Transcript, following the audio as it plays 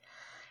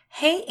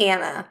Hey,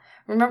 Anna,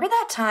 remember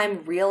that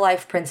time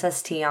real-life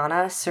Princess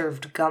Tiana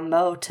served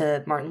gumbo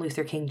to Martin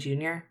Luther King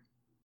Jr.?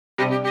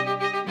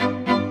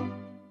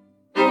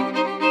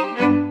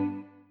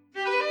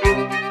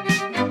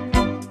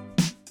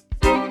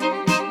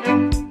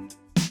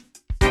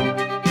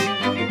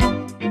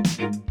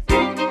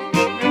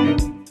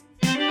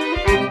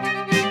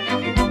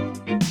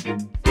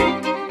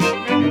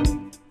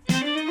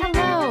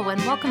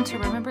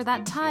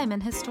 That Time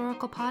in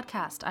Historical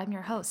Podcast. I'm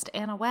your host,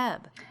 Anna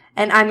Webb.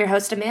 And I'm your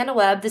host, Amanda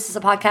Webb. This is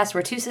a podcast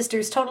where two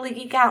sisters totally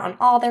geek out on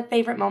all their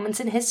favorite moments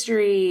in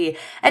history.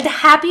 And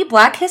happy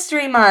Black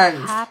History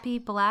Month! Happy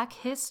Black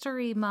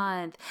History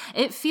Month.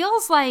 It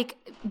feels like,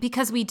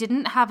 because we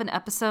didn't have an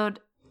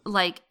episode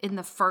like in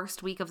the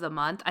first week of the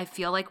month, I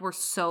feel like we're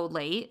so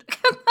late.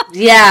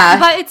 Yeah.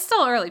 But it's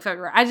still early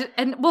February.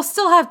 And we'll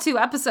still have 2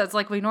 episodes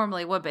like we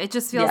normally would, but it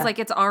just feels like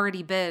it's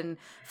already been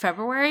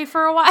February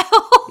for a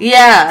while.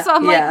 Yeah. So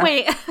I'm like,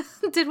 wait,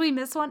 did we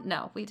miss one?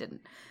 No, we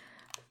didn't.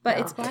 But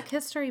it's Black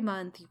History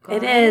Month, you guys.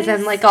 It is,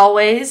 and like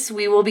always,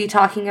 we will be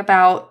talking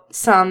about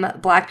some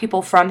Black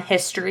people from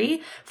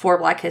history for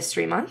Black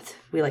History Month.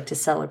 We like to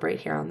celebrate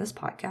here on this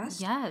podcast.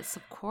 Yes,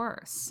 of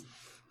course.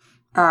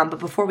 But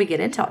before we get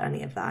into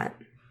any of that,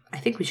 I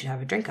think we should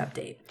have a drink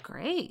update.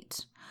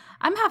 Great.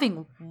 I'm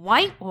having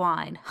white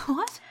wine.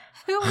 What?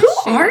 Who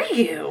are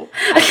you?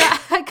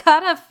 I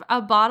got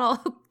a bottle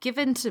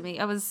given to me.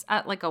 I was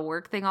at like a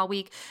work thing all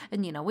week.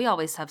 And, you know, we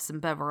always have some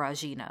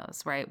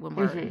beveraginos, right? When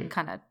we're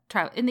kind of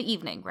in the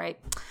evening, right?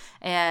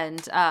 And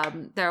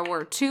there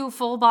were 2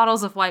 full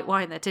bottles of white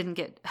wine that didn't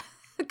get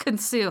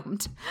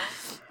consumed.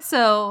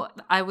 So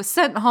I was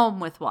sent home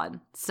with one.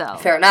 So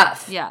fair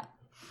enough. Yeah.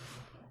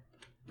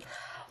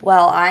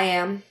 Well, I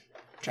am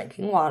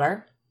drinking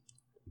water.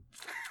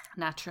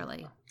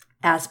 Naturally.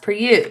 As per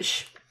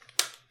usual.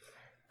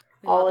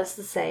 All is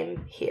the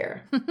same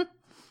here. Well,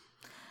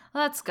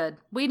 that's good.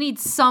 We need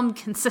some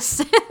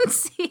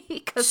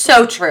consistency.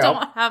 So true. We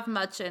don't have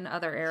much in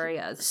other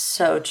areas.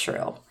 So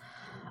true.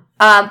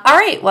 All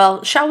right.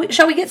 Well, shall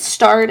we get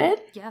started?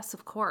 Yes,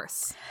 of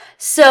course.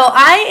 So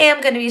I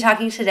am going to be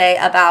talking today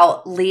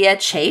about Leah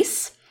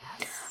Chase.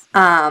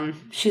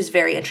 She's a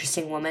very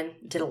interesting woman,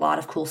 did a lot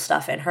of cool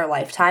stuff in her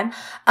lifetime.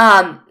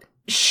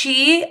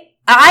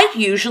 I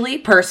usually,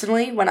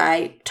 personally, when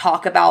I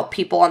talk about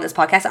people on this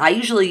podcast, I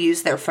usually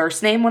use their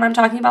first name when I'm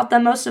talking about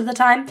them most of the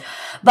time.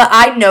 But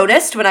I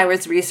noticed when I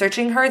was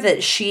researching her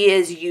that she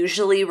is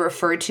usually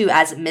referred to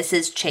as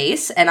Mrs.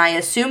 Chase, and I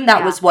assume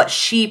that was what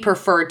she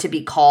preferred to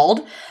be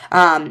called.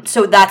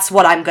 So that's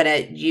what I'm going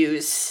to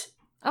use.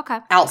 Okay.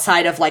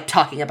 Outside of like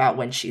talking about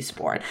when she's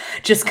born,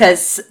 just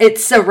because it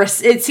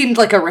seemed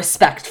like a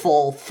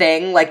respectful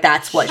thing, like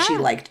that's what she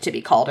liked to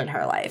be called in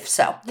her life.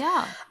 So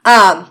yeah.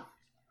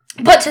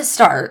 But to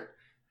start,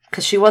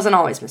 because she wasn't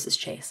always Mrs.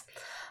 Chase.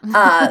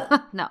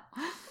 No.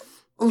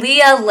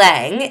 Leah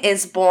Lang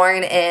is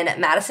born in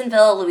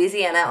Madisonville,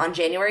 Louisiana on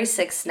January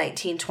 6,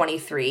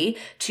 1923,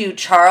 to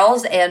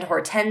Charles and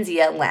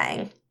Hortensia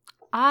Lang.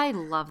 I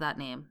love that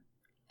name.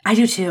 I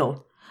do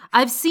too.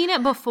 I've seen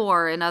it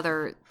before in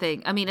other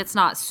things. I mean, it's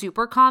not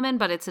super common,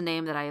 but it's a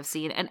name that I have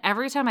seen. And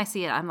every time I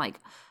see it, I'm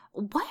like,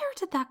 where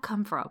did that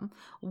come from?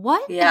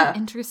 What an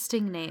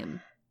interesting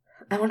name.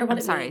 I wonder what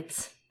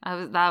means.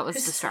 That was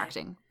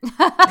distracting.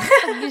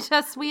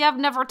 We have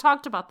never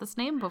talked about this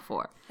name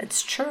before.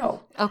 It's true.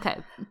 Okay.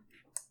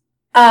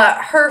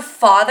 Her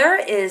father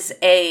is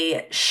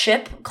a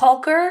ship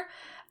caulker.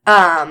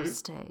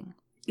 Interesting.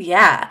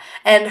 Yeah.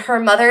 And her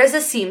mother is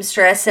a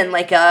seamstress and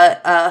like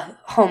a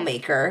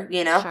homemaker,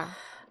 you know?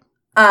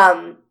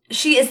 Sure.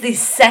 She is the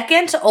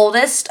second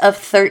oldest of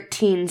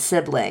 13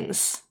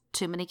 siblings.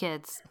 Too many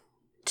kids.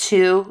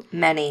 Too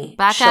many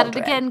Back children. at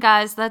it again,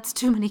 guys. That's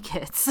too many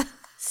kids.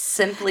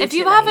 Simply if too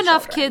you many have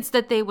enough children. kids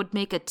that they would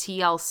make a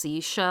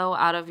TLC show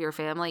out of your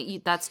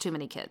family, that's too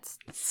many kids.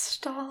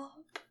 Stop.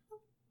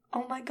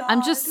 Oh my God.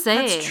 I'm just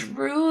saying. It's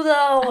true,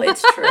 though.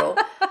 It's true.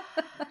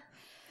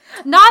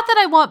 Not that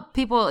I want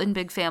people in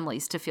big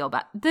families to feel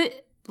bad.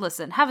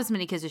 Listen, have as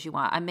many kids as you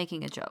want. I'm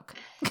making a joke.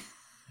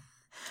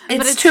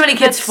 It's too many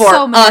kids for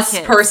so many us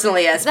kids.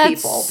 Personally as That's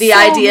people. The so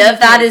idea of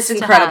that many is kids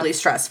to incredibly have.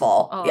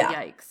 stressful. Oh, yeah.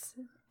 Yikes.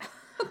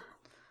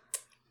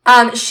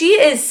 She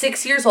is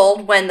 6 years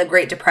old when the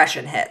Great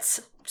Depression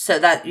hits. So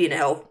that, you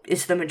know,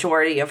 is the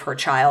majority of her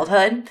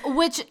childhood.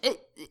 Which,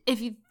 if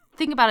you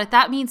think about it,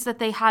 that means that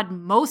they had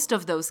most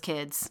of those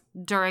kids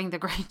during the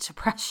Great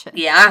Depression.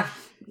 Yeah.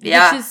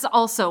 Yeah. Which is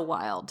also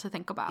wild to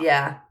think about.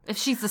 Yeah. If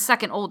she's the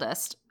second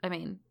oldest, I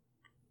mean,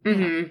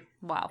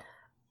 wow.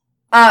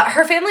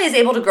 Her family is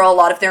able to grow a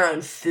lot of their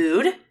own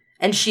food.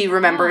 And she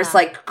remembers,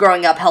 like,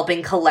 growing up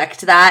helping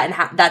collect that.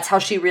 And that's how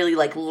she really,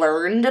 like,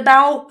 learned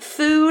about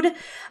food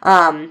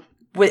through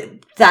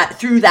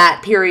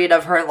that period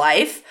of her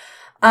life.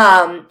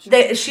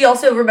 She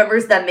also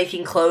remembers them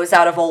making clothes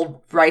out of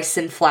old rice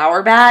and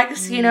flour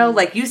bags, you know,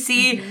 like you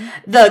see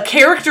the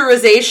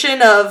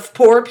characterization of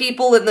poor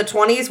people in the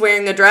 20s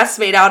wearing a dress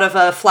made out of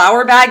a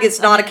flour bag is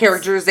not a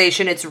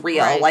characterization. It's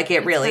real. Right. Like it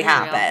It's really real.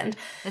 happened.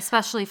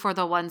 Especially for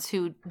the ones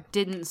who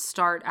didn't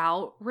start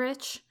out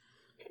rich.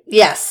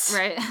 Yes.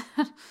 Right?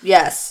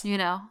 Yes. You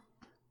know?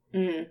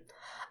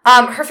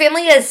 Her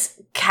family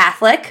is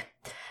Catholic,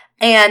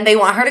 and they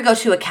want her to go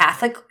to a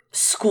Catholic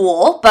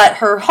school, but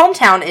her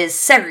hometown is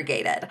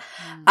segregated.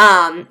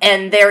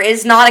 And there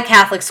is not a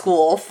Catholic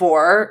school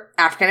for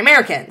African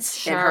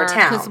Americans in her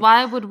town. Because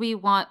why would we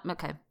want...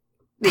 Okay.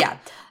 Yeah.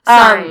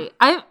 Sorry.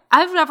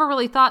 I've never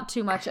really thought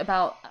too much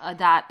about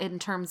that in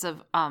terms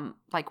of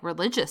like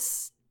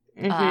religious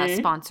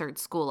sponsored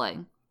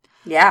schooling.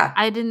 Yeah.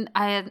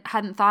 I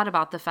hadn't thought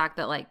about the fact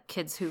that like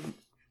kids who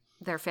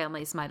their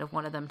families might have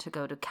wanted them to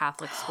go to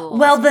Catholic school.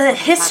 Well, the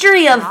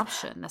history of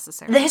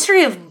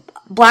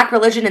Black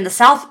religion in the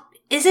South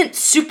isn't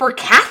super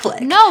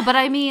Catholic. No, but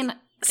I mean,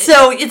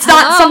 so it's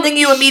not something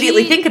you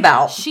immediately think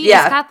about. She is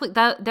Catholic.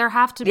 There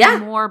have to be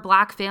more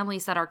Black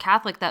families that are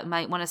Catholic that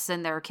might want to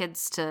send their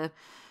kids to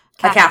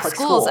Catholic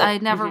schools. I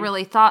never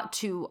really thought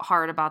too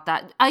hard about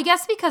that. I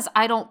guess because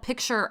I don't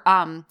picture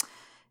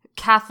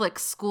Catholic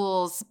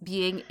schools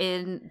being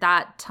in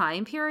that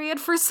time period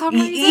for some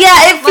reason.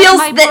 Yeah,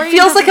 it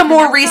feels like a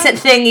more recent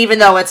thing, even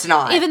though it's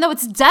not. Even though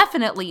it's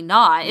definitely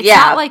not. It's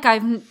not like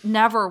I've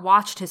never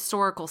watched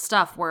historical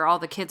stuff where all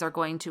the kids are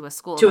going to a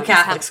school. To a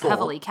Catholic school.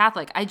 Heavily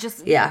Catholic. I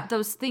just,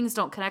 those things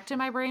don't connect in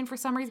my brain for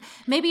some reason.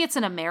 Maybe it's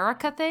an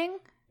America thing,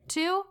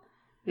 too.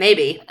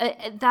 Maybe.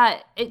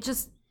 That it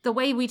just... The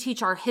way we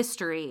teach our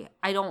history,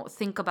 I don't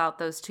think about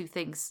those two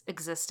things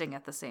existing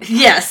at the same time.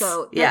 Yes.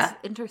 So that's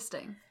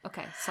interesting.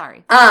 Okay,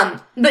 sorry.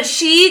 But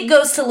she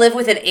goes to live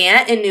with an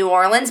aunt in New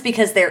Orleans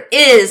because there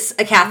is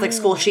a Catholic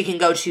school she can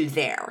go to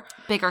there.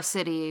 Bigger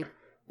city.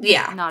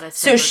 Yeah. Not as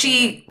so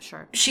she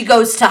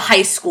goes to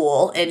high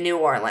school in New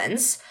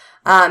Orleans.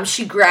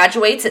 She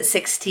graduates at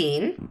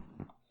 16.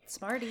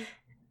 Smarty.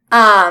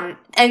 And,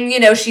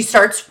 she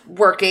starts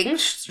working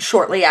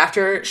shortly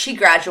after she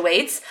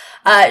graduates.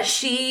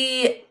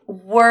 She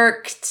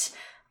worked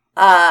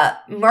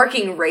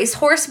marking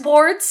racehorse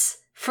boards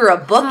for a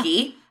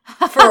bookie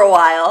for a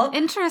while.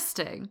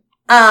 Interesting.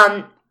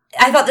 I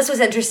thought this was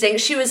interesting.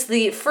 She was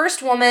the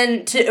first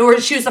woman to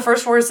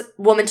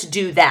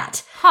do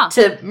that.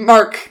 To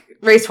mark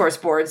racehorse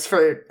boards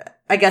for,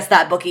 I guess,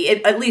 that bookie,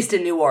 at least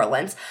in New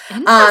Orleans.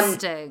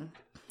 Interesting.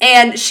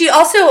 And she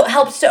also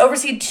helps to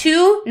oversee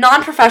 2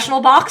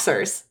 non-professional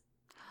boxers.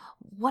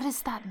 What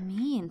does that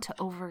mean, to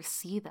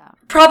oversee them?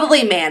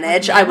 Probably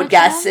manage, I would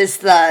guess, is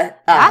the...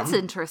 That's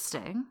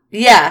interesting.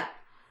 Yeah.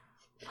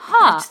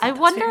 Huh. I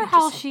wonder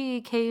how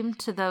she came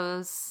to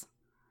those...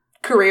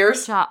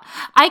 careers?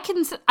 I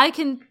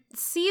can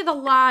see the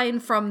line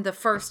from the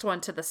first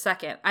one to the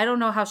second. I don't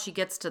know how she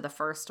gets to the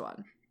first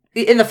one.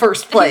 In the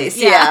first place,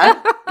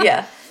 yeah.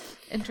 Yeah.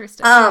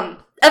 Interesting.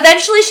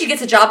 Eventually, she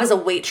gets a job as a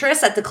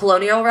waitress at the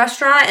Colonial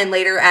Restaurant and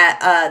later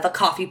at the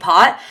Coffee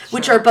Pot,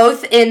 which are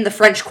both in the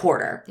French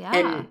Quarter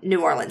in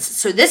New Orleans.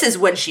 So this is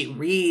when she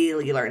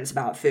really learns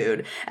about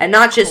food. And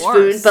not just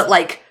food, but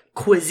like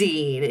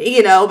cuisine,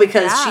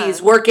 because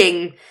she's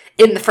working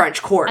in the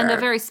French Quarter. And a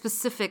very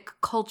specific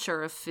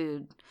culture of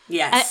food.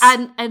 Yes.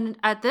 And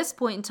at this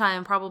point in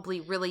time, probably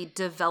really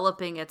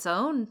developing its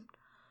own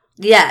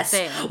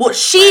thing. Well,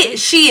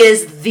 she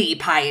is the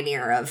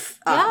pioneer of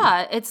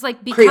it's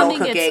like becoming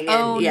its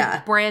own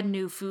brand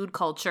new food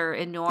culture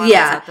in New Orleans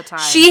at the time.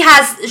 She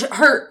has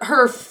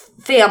her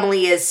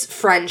family is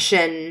French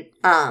and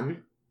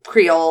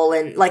Creole,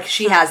 and like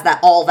she has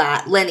all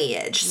that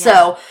lineage.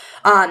 So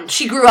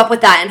she grew up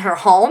with that in her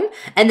home,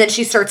 and then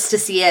she starts to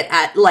see it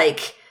at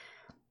like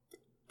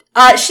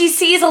she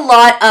sees a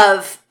lot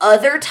of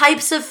other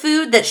types of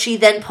food that she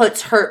then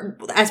puts her,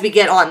 as we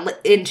get on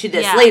into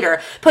this later,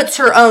 puts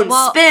her own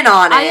spin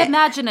on it. I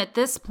imagine at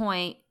this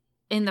point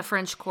in the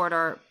French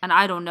Quarter, and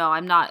I don't know,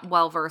 I'm not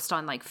well versed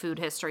on like food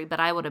history, but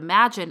I would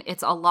imagine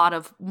it's a lot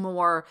of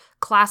more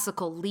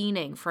classical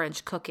leaning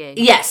French cooking.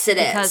 Yes, it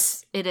is.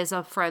 Because it is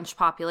a French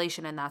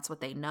population and that's what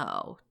they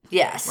know.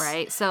 Yes.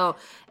 Right? So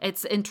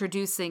it's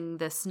introducing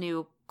this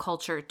new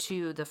culture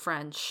to the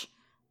French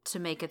to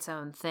make its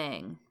own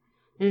thing.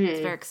 Mm-hmm.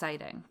 It's very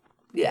exciting.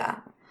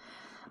 Yeah.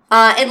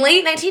 In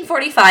late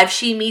 1945,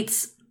 she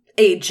meets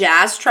a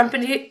jazz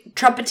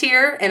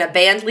trumpeter and a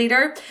band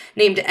leader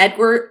named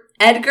Edgar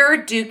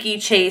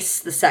Dookie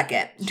Chase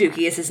II.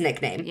 Dookie is his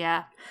nickname.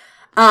 Yeah.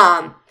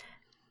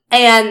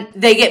 And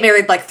they get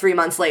married like 3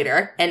 months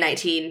later in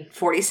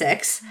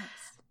 1946.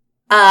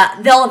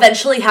 They'll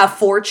eventually have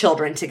 4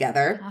 children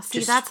together. See,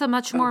 that's a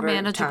much more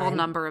manageable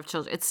number of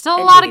children. It's still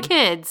a lot of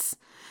kids,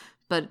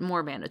 but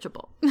more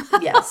manageable.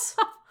 Yes.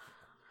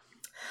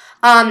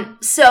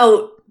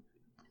 So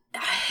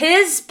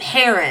his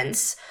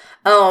parents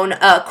own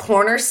a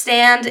corner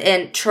stand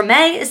in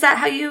Treme. Is that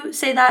how you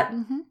say that?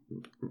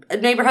 Mm-hmm.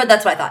 Neighborhood?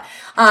 That's what I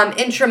thought.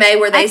 In Treme,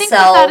 where they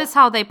sell... that is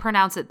how they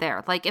pronounce it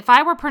there. Like, if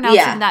I were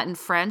pronouncing that in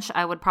French,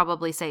 I would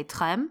probably say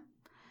Treme.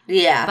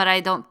 Yeah. But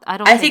I don't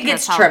I think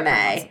it's Treme.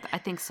 I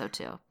think so,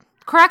 too.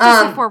 Correct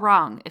us if we're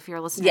wrong, if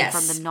you're listening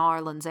from the New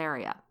Orleans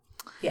area.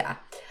 Yeah.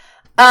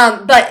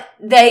 But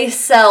they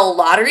sell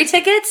lottery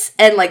tickets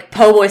and like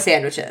po' boy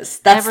sandwiches.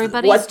 That's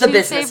everybody's what the two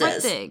business favorite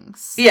is.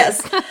 Things.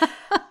 Yes.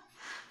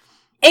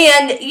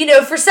 And,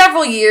 for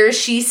several years,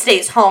 she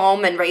stays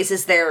home and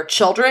raises their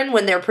children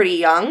when they're pretty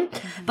young.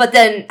 Mm-hmm. But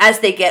then as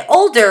they get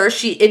older,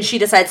 she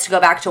decides to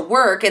go back to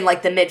work in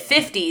like the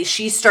mid-50s.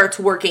 She starts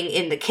working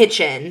in the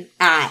kitchen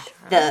at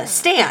the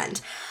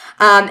stand.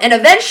 And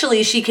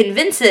eventually she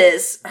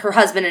convinces her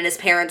husband and his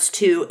parents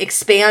to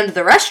expand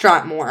the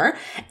restaurant more.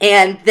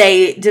 And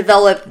they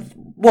develop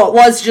what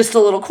was just a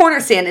little corner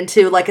stand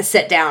into like a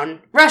sit-down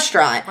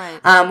restaurant,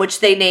 right.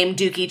 Which they named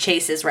Dooky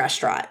Chase's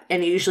restaurant.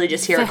 And you usually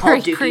just hear it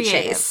called Dooky creative.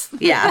 Chase.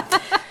 Yeah.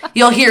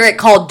 You'll hear it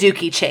called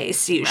Dooky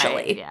Chase, usually.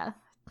 Right,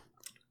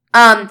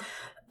 yeah.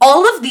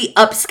 All of the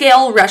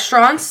upscale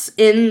restaurants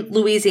in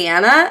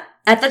Louisiana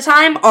at the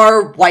time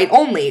are white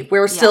only.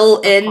 We're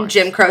still in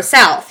Jim Crow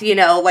South,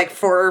 like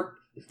for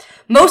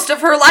most of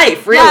her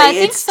life, really. Yeah, I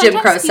think it's Jim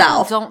Crow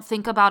South. Don't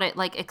think about it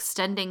like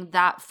extending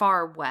that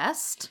far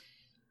west.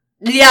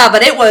 Yeah,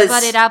 but it was.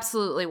 But it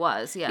absolutely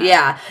was, yeah.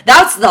 Yeah.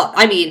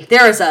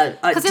 There is a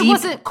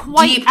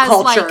deep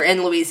culture like,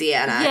 in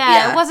Louisiana.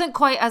 Yeah, it wasn't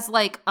quite as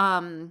like,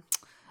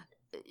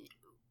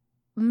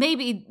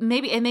 maybe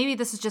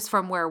this is just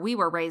from where we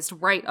were raised,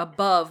 right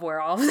above where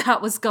all of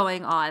that was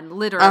going on,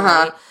 literally.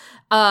 Uh-huh.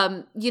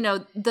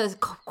 The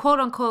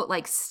quote unquote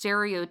like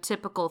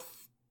stereotypical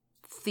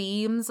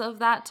themes of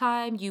that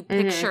time you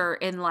picture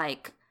in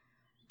like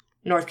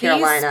North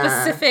Carolina,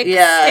 specific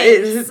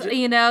states,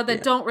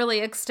 that don't really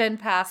extend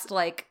past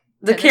like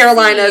the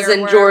Carolinas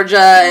and Georgia,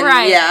 and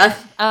right. Yeah.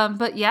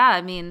 But yeah,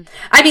 I mean,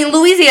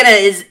 Louisiana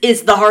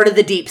is the heart of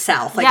the Deep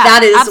South. Like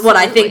that is absolutely what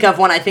I think of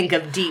when I think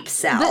of Deep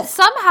South. But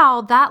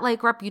somehow that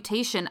like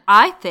reputation,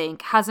 I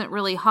think, hasn't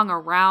really hung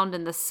around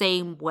in the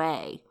same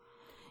way.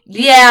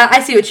 Yeah,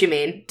 I see what you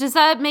mean. Does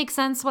that make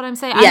sense? What I'm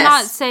saying? Yes. I'm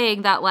not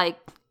saying that like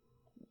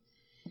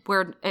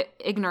we're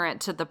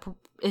ignorant to the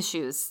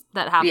issues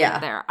that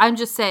happened there. I'm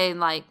just saying,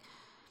 like,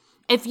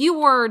 if you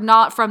were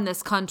not from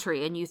this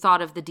country and you thought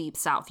of the Deep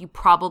South, you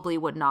probably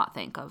would not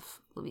think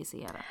of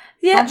Louisiana.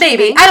 Yeah,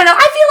 maybe. I don't know.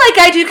 I feel like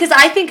I do because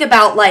I think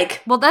about,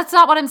 like... Well, that's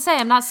not what I'm saying.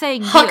 I'm not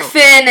saying Huck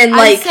Finn and,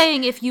 like... I'm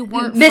saying if you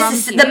weren't from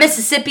here. The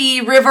Mississippi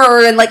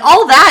River and, like,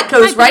 all that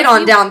goes right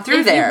on down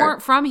through there. If you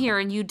weren't from here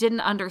and you didn't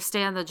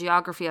understand the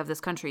geography of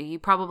this country, you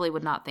probably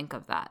would not think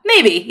of that.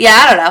 Maybe. Yeah,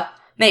 I don't know.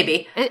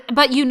 Maybe.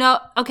 But I do know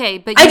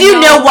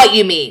what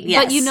you mean,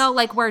 yes. But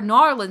like where New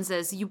Orleans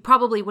is, you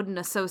probably wouldn't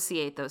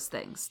associate those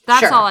things.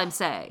 That's all I'm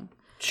saying.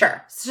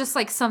 Sure. It's just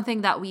like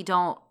something that we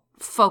don't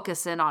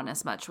focus in on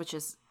as much, which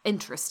is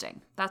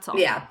interesting. That's all.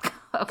 Yeah.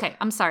 Okay,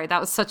 I'm sorry. That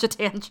was such a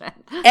tangent.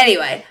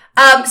 Anyway,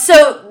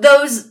 so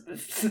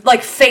those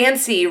like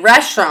fancy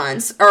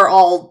restaurants are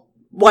all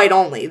white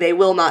only. They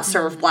will not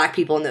serve black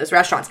people in those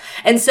restaurants.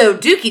 And so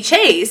Dooky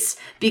Chase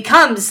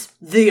becomes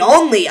the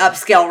only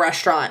upscale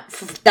restaurant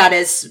that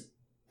is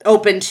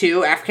open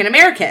to African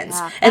Americans.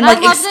 Yeah. And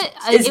like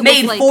is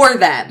made like, for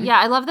them. Yeah,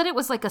 I love that it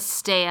was like a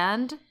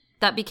stand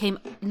that became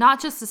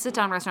not just a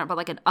sit-down restaurant, but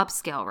like an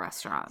upscale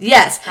restaurant.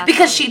 Yes,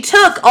 because she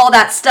took all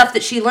that stuff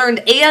that she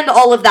learned and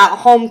all of that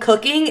home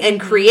cooking and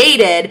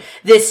created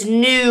this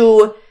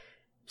new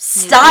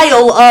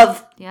style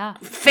of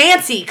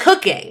fancy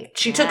cooking.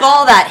 She took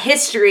all that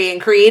history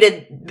and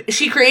created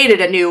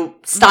a new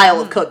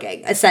style of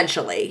cooking,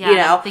 essentially.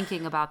 Yeah, I'm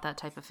thinking about that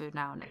type of food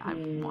now, and I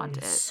want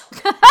it.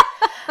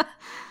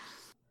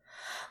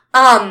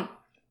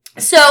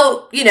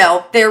 So,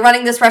 they're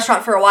running this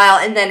restaurant for a while,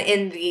 and then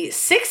in the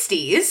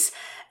 60s,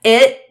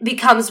 it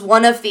becomes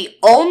one of the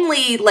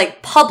only,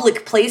 like,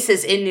 public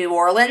places in New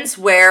Orleans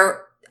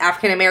where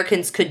African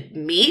Americans could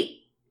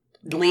meet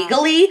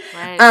legally.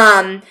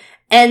 Right.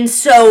 And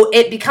so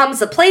it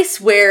becomes a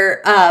place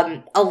where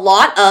a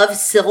lot of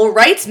civil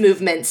rights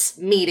movements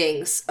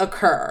meetings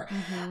occur.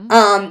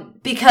 Mm-hmm.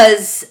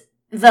 Because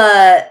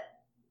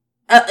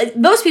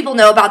most people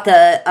know about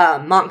the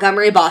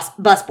Montgomery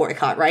bus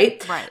boycott,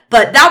 right? Right.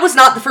 But that was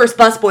not the first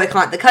bus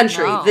boycott in the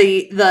country. No.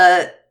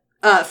 The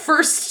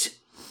first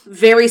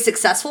very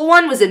successful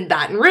one was in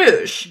Baton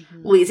Rouge,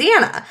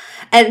 Louisiana.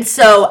 And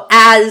so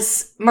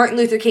as Martin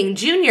Luther King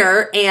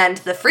Jr. and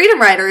the Freedom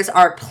Riders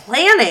are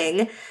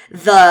planning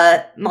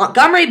the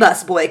Montgomery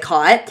bus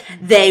boycott,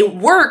 they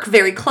work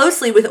very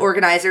closely with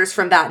organizers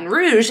from Baton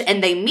Rouge,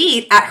 and they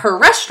meet at her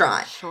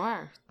restaurant.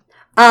 Sure.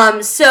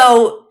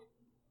 So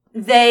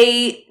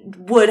they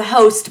would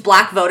host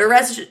black voter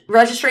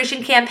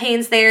registration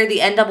campaigns there. The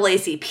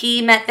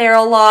NAACP met there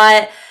a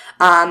lot.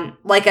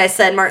 Like I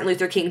said, Martin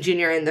Luther King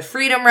Jr. and the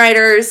Freedom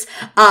Riders.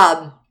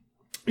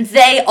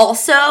 They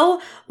also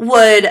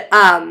would,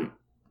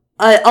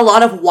 a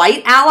lot of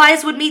white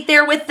allies would meet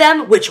there with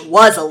them, which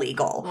was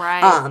illegal.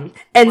 Right.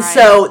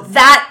 So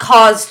that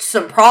caused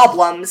some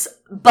problems,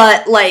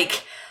 but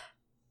like,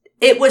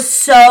 it was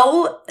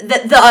so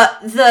that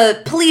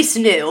the police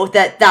knew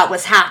that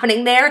was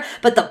happening there,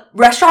 but the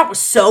restaurant was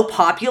so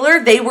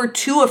popular they were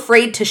too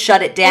afraid to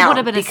shut it down. It would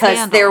have been because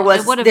a scandal.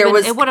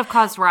 It would have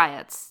caused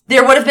riots.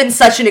 There would have been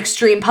such an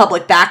extreme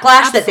public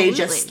backlash that they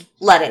just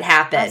let it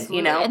happen.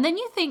 Absolutely. And then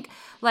you think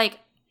like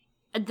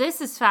this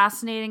is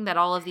fascinating that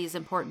all of these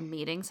important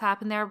meetings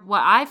happen there.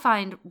 What I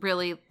find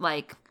really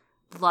like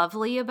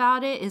lovely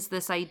about it is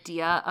this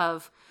idea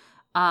of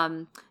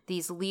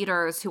these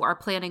leaders who are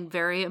planning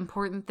very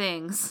important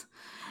things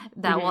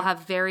that will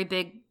have very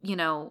big,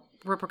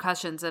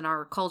 repercussions in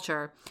our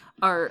culture,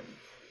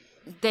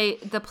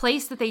 the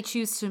place that they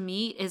choose to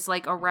meet is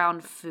like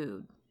around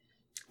food.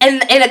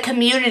 And in a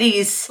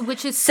community's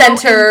which is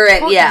center. So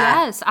and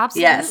yeah. Yes,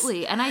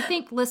 absolutely. Yes. And I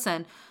think,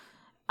 listen,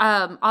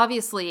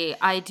 obviously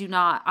I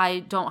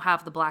don't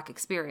have the Black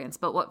experience,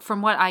 but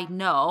from what I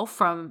know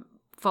from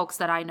folks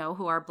that I know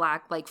who are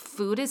Black, like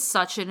food is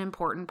such an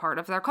important part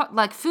of their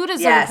like food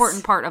is an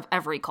important part of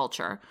every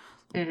culture,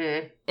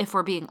 if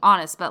we're being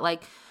honest. But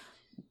like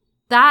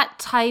that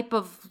type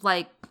of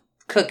like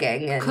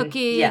cooking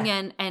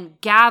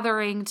and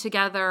gathering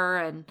together,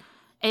 and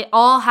it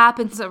all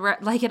happens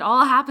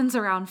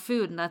around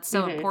food, and that's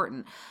so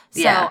important.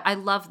 So I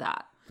love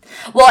that.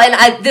 Well,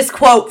 and this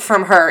quote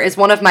from her is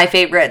one of my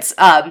favorites.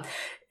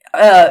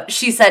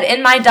 She said,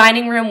 "In my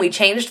dining room, we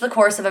changed the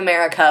course of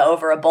America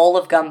over a bowl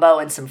of gumbo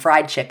and some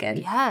fried chicken."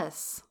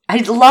 Yes. I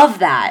love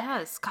that.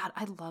 Yes. God,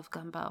 I love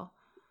gumbo.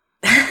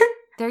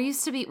 There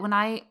used to be, when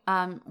I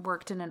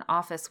worked in an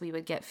office, we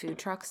would get food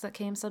trucks that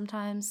came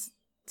sometimes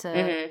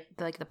to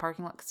like the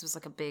parking lot, because it was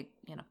like a big,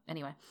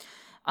 anyway.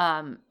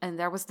 And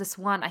there was this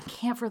one, I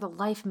can't for the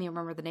life of me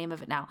remember the name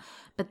of it now,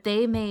 but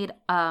they made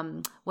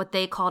what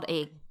they called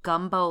a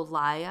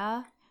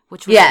gumbolaya,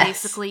 which was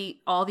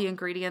basically all the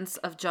ingredients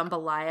of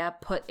jambalaya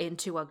put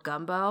into a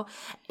gumbo.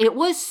 It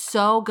was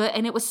so good,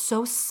 and it was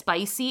so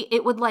spicy.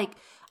 It would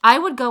I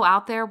would go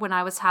out there when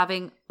I was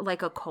having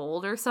like a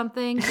cold or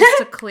something just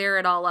to clear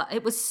it all up.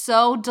 It was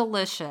so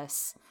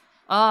delicious.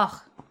 Ugh,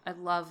 I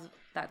love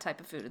that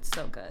type of food. It's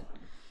so good.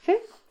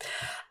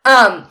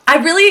 I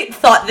really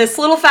thought this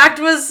little fact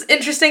was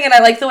interesting, and I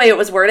like the way it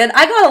was worded.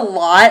 I got a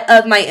lot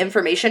of my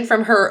information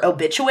from her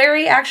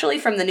obituary, actually,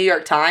 from the New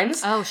York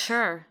Times. Oh,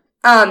 sure.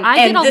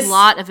 I get a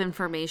lot of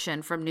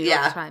information from New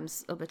York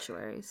Times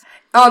obituaries.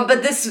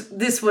 But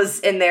this was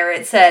in there.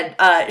 It said,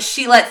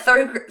 she let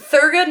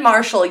Thurgood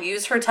Marshall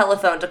use her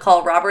telephone to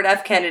call Robert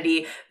F.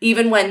 Kennedy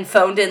even when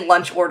phoned-in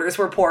lunch orders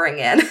were pouring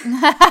in.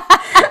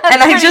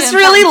 And I just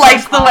really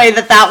liked the way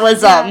that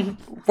was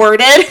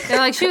worded. They're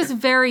like, she was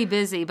very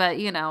busy, but,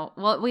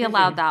 we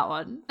allowed that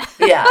one.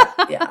 Yeah.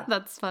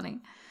 That's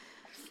funny.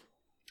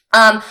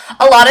 A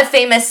lot of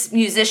famous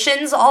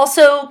musicians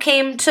also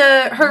came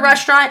to her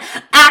restaurant.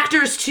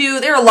 Actors, too.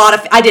 There are a lot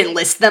of... I didn't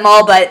list them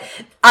all, but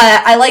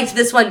I liked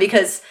this one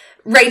because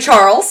Ray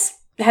Charles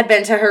had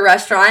been to her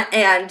restaurant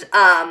and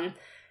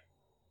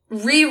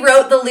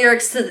rewrote the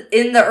lyrics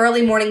in the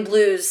Early Morning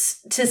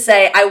Blues to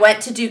say, "I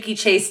went to Dookie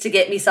Chase to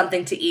get me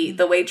something to eat.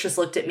 The waitress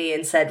looked at me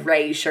and said,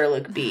 'Ray, you sure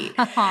look beat.'"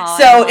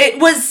 So it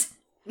was...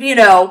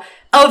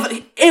 of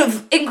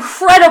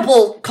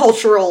incredible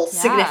cultural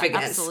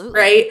significance,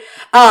 absolutely.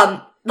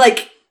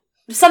 Right?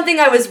 Something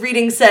I was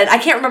reading said, I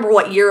can't remember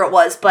what year it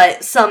was,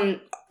 but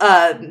some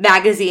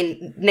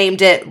magazine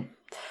named it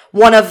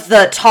one of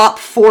the top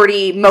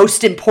 40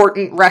 most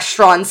important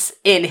restaurants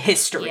in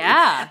history.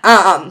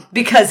 Yeah.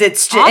 Because it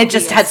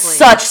just had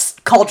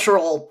such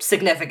cultural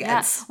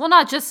significance. Yeah. Well,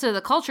 not just to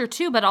the culture,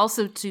 too, but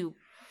also to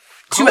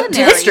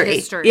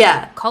history.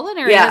 Yeah.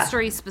 Culinary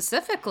history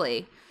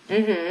specifically.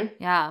 Mm-hmm.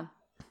 Yeah.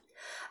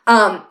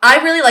 I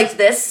really liked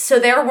this. So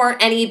there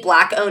weren't any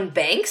Black-owned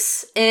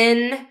banks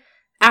in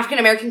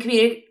African-American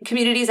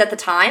communities at the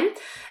time.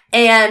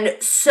 And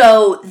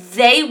so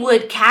they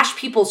would cash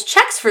people's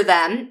checks for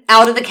them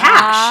out of the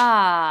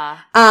cash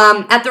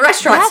at the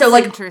restaurant.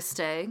 That's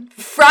interesting.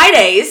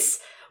 Fridays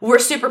were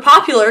super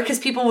popular because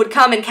people would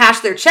come and cash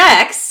their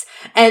checks,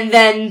 and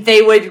then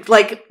they would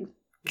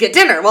get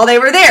dinner while they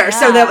were there. Yeah.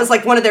 So that was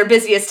one of their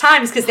busiest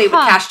times because they would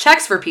cash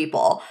checks for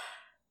people.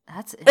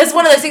 It's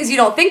one of those things you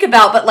don't think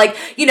about, but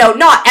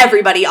not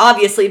everybody,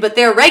 obviously, but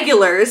their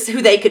regulars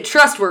who they could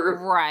trust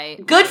were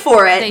good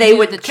for it. They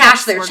would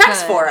cash their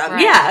checks for them.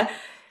 Right. Yeah.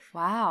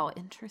 Wow.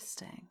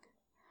 Interesting.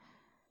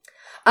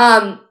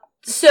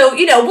 So,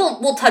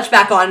 we'll touch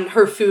back on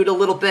her food a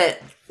little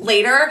bit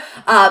later.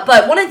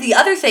 But one of the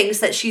other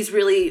things that she's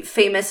really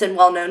famous and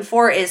well known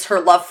for is her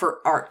love for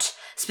art.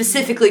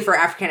 Specifically for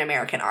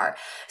African-American art.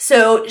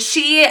 So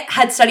she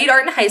had studied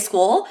art in high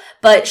school,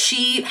 but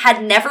she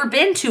had never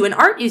been to an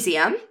art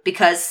museum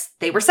because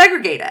they were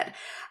segregated.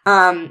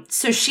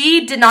 So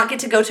she did not get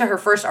to go to her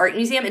first art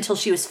museum until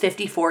she was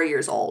 54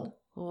 years old.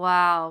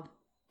 Wow.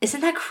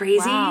 Isn't that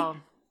crazy? Wow.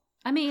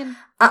 I mean,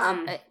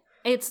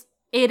 it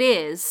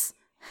is.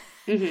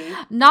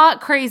 Mm-hmm. Not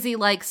crazy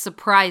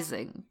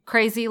surprising.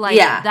 Crazy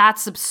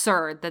that's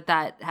absurd that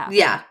happened.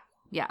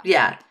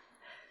 Yeah.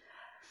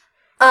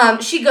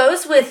 She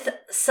goes with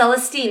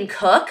Celestine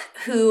Cook,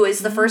 who is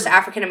the first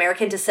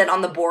African-American to sit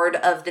on the board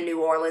of the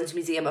New Orleans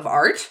Museum of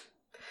Art.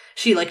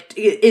 She,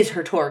 is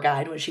her tour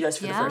guide when she goes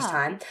for the first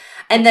time.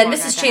 And then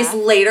Mrs. Chase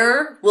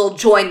later will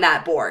join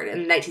that board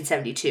in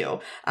 1972.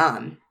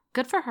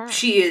 Good for her.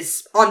 She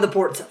is on the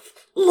boards of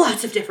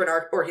lots of different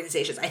art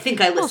organizations. I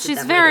think I listed them.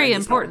 She's very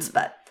important. Moments,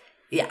 but,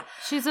 yeah.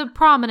 She's a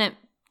prominent,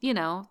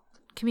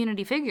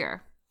 community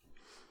figure.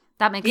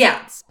 That makes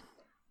sense.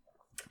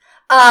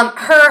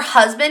 Her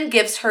husband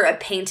gives her a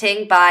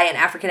painting by an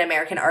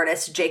African-American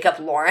artist, Jacob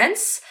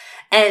Lawrence,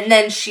 and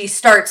then she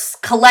starts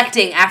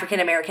collecting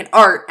African-American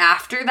art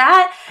after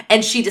that,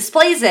 and she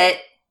displays it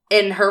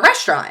in her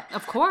restaurant.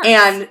 Of course.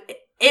 And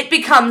it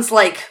becomes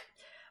like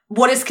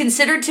what is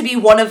considered to be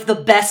one of the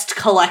best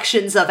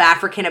collections of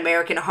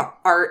African-American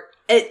art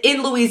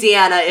in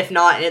Louisiana, if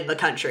not in the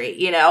country,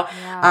 you know?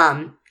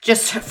 Yeah.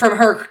 Just from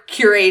her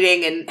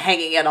curating and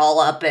hanging it all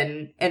up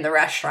in the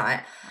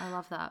restaurant. I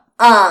love that.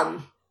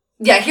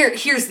 Yeah,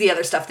 here's the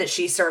other stuff that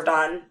she served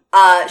on.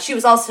 She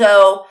was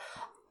also,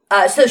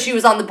 so she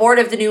was on the board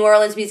of the New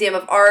Orleans Museum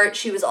of Art.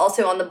 She was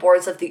also on the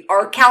boards of the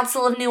Art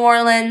Council of New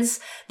Orleans,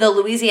 the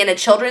Louisiana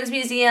Children's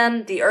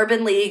Museum, the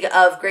Urban League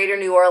of Greater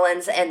New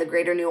Orleans, and the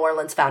Greater New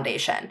Orleans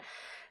Foundation.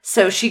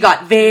 So she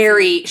got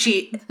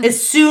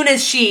as soon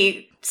as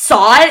she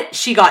saw it,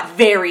 she got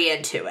very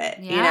into it,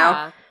 Yeah. you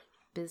know?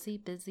 Busy,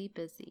 busy,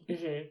 busy.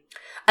 Mm-hmm.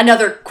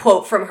 Another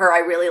quote from her I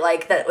really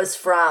like that was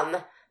from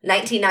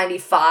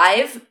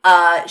 1995,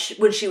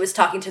 when she was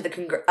talking to the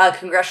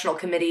congressional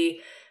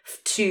committee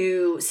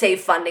to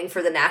save funding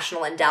for the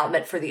National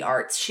Endowment for the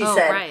Arts. She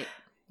said, right.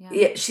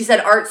 Yeah, she said,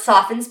 art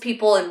softens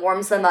people and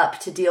warms them up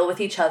to deal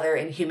with each other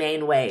in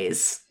humane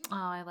ways. Oh,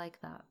 I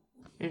like that.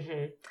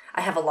 Mm-hmm.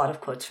 I have a lot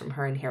of quotes from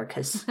her in here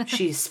because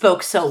she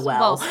spoke so well.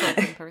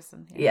 Well-spoken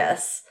person. Yeah.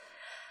 Yes.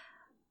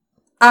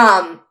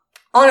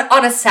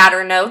 On a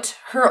sadder note,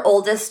 her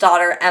oldest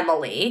daughter,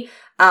 Emily,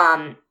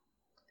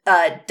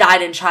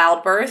 died in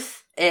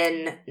childbirth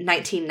in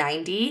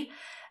 1990.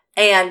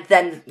 And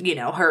then, you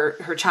know,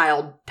 her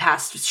child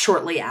passed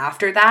shortly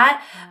after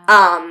that.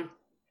 Yeah.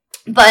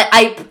 But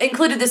I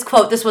included this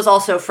quote. This was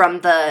also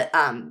from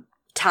the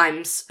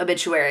Times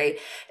obituary.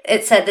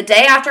 It said, the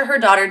day after her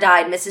daughter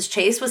died, Mrs.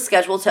 Chase was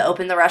scheduled to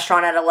open the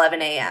restaurant at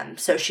 11 a.m.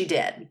 So she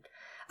did.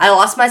 I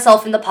lost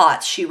myself in the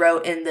pots, she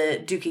wrote in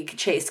the Dooky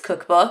Chase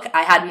cookbook.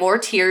 I had more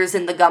tears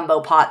in the gumbo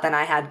pot than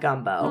I had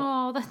gumbo.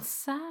 Oh, that's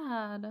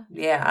sad.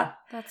 Yeah.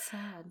 That's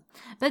sad.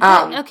 But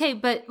okay,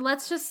 but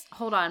let's just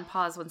hold on,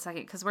 pause 1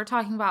 second, because we're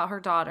talking about her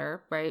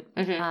daughter, right?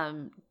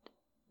 Mm-hmm.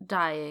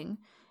 Dying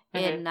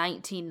in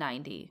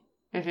 1990.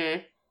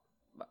 Mm-hmm.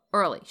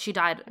 Early. She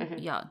died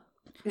young.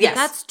 Yes.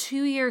 That's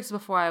 2 years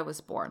before I was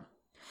born.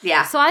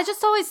 Yeah. So I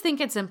just always think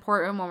it's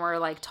important when we're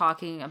like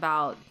talking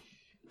about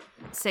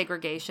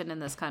segregation in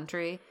this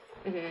country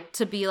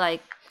to be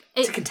like,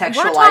 to contextualize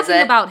we're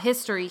talking about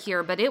history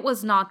here, but it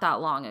was not that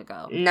long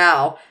ago.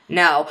 No.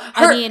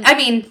 I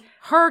mean,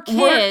 her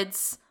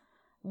kids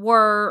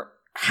were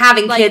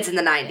having like, kids in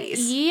the 90s.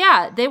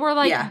 Yeah, they were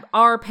like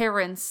our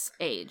parents'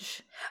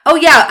 age. Oh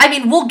yeah, I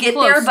mean, we'll get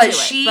there, but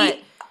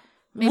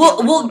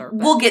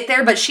we'll get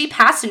there, but she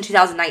passed in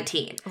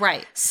 2019.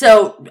 Right.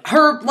 So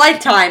her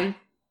lifetime,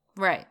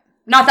 right,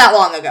 not that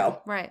long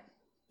ago. Right.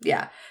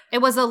 Yeah. It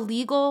was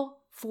illegal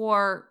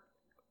for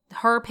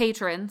her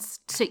patrons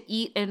to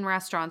eat in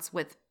restaurants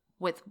with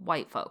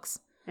white folks.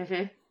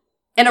 Mm-hmm.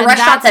 In a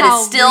restaurant that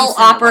is still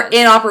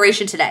in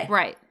operation today.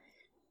 Right.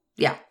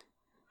 Yeah.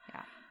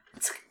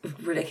 It's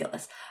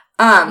ridiculous.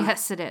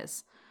 Yes, it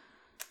is.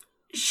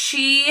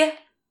 She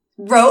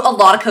wrote a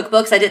lot of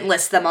cookbooks. I didn't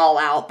list them all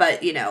out,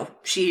 but, you know,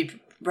 she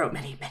wrote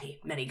many, many,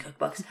 many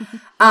cookbooks.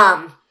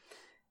 And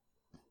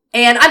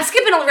I'm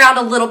skipping around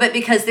a little bit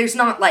because there's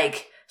not,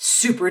 like,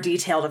 super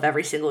detailed of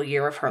every single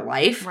year of her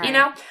life, you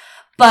know?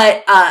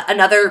 But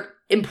another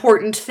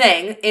important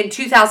thing, in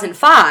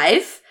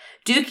 2005,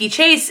 Dooky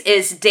Chase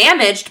is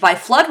damaged by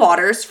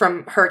floodwaters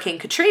from Hurricane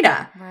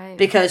Katrina. Right.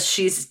 Because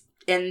she's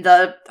in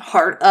the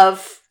heart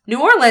of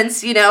New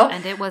Orleans, you know?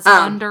 And it was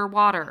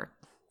underwater.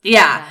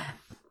 Yeah.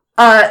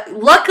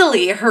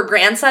 Luckily, her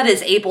grandson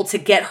is able to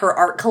get her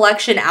art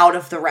collection out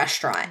of the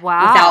restaurant.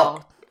 Wow.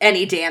 Without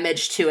any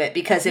damage to it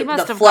because the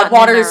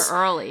floodwaters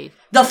early.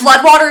 The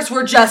floodwaters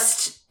were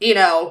just, you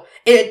know,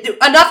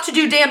 enough to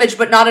do damage,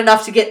 but not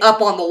enough to get up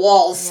on the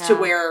walls to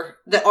where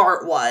the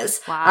art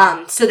was.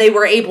 Wow. So they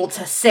were able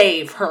to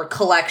save her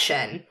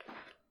collection.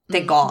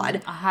 Thank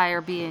God. A higher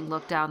being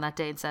looked down that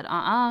day and said,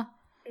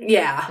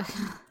 Yeah.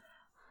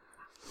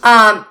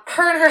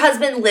 Her and her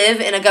husband live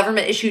in a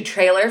government-issued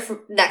trailer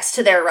next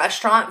to their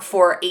restaurant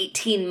for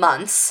 18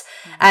 months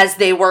as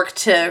they work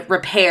to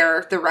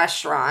repair the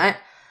restaurant.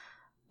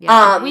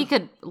 Yeah, we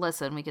could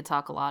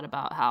talk a lot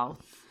about how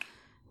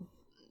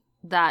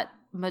that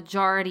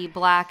majority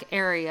black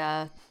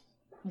area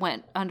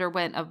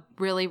underwent a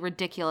really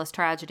ridiculous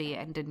tragedy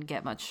and didn't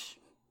get much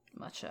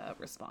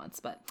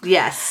response, but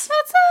yes,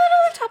 that's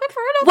another topic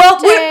for another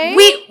day.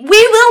 we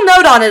will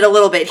note on it a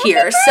little bit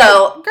here. Great.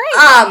 So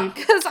great,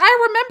 because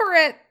I remember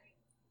it.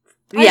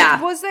 Yeah,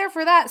 I was there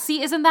for that.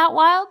 See, isn't that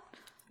wild?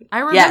 I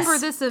remember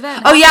this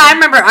event. Oh yeah,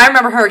 I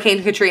remember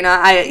Hurricane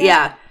Katrina.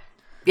 Yeah.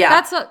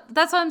 That's what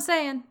I'm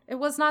saying. It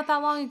was not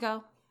that long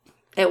ago.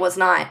 It was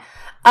not.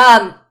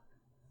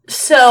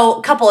 So,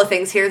 a couple of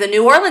things here. The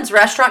New Orleans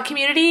restaurant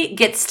community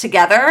gets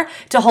together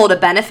to hold a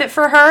benefit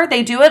for her.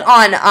 They do it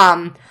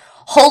on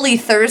Holy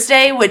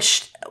Thursday,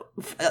 which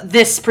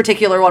this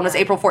particular one was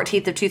April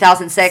 14th of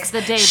 2006.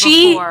 The day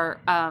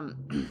before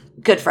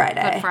Good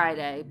Friday. Good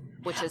Friday,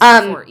 which is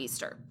before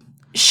Easter.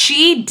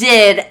 she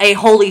did a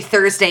Holy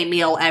Thursday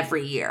meal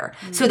every year.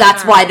 So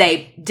that's why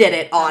they did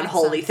it on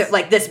Holy Thursday.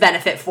 Like, this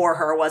benefit for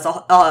her was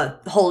a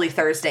Holy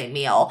Thursday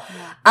meal.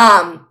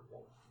 Yeah.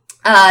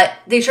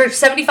 They charge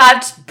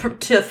 $75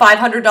 to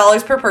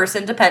 $500 per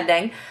person,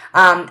 depending,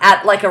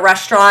 at like a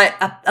restaurant,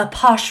 a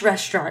posh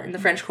restaurant in the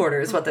French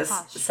Quarter is what this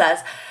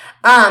says.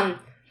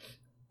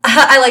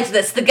 I liked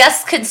this. The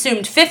guests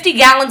consumed 50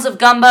 gallons of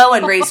gumbo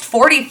and raised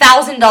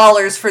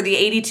 $40,000 for the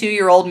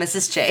 82-year-old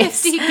Mrs.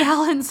 Chase. 50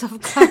 gallons of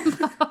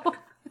gumbo.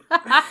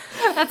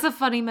 That's a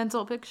funny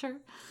mental picture.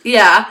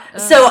 Yeah.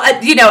 So,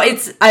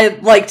 I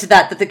liked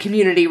that the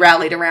community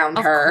rallied around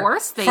her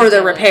for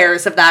the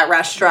repairs of that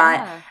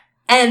restaurant. Yeah.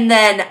 And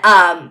then,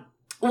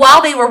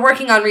 while they were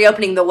working on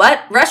reopening the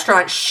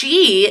restaurant,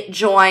 she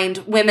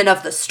joined Women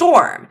of the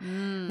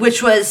Storm,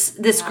 which was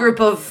this group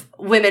of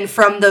women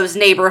from those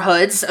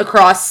neighborhoods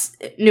across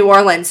New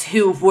Orleans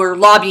who were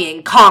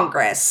lobbying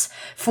Congress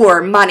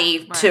for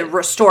money to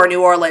restore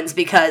New Orleans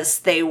because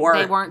they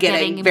weren't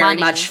getting very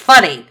much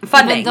funding.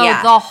 Even though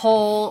the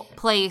whole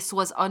place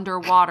was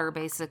underwater,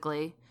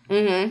 basically.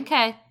 Mm-hmm.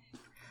 Okay.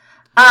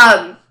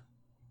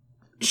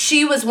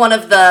 She was one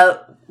of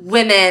the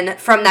women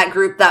from that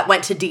group that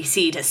went to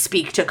D.C. to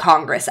speak to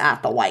Congress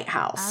at the White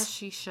House. As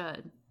she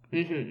should.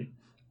 Mm-hmm.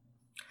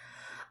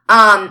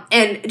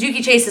 And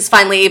Dooky Chase is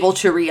finally able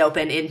to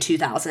reopen in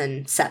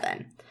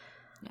 2007.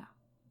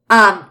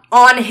 Yeah.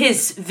 On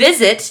his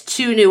visit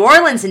to New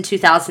Orleans in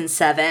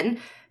 2007,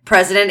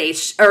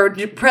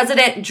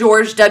 President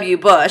George W.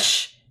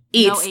 Bush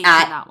eats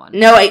not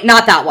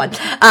that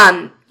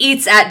one.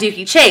 Eats at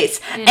Dooky Chase.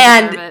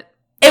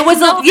 It was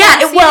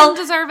didn't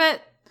deserve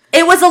it.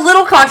 It was a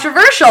little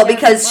controversial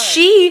because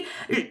she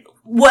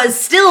was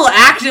still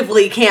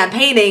actively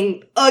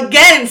campaigning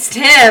against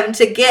him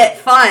to get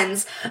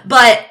funds,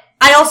 but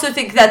I also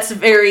think that's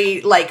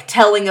very,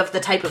 telling of the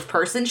type of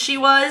person she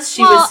was.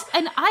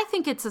 And I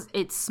think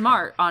it's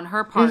smart on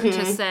her part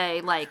to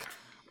say,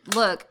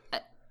 look,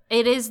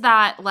 it is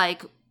that,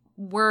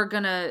 we're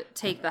gonna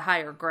take the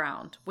higher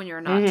ground when you're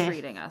not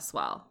treating us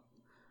well.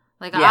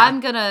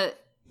 I'm gonna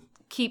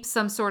keep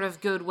some sort of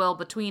goodwill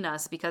between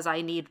us because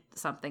I need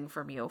something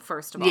from you,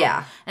 first of all.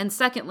 Yeah. And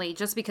secondly,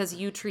 just because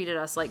you treated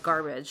us like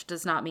garbage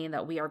does not mean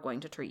that we are going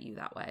to treat you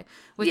that way.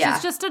 Which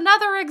is just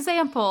another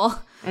example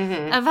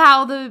of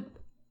how the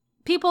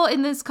people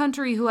in this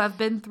country who have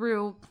been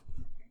through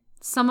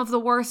some of the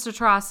worst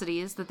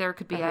atrocities that there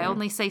could be, I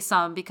only say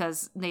some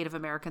because Native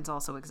Americans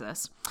also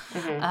exist,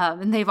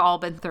 and they've all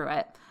been through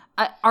it,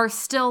 are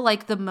still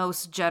the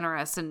most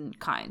generous and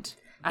kind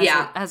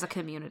as a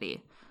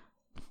community.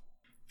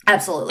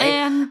 Absolutely.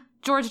 And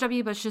George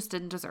W. Bush just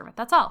didn't deserve it.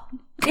 That's all.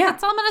 Yeah.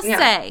 That's all I'm going to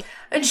say.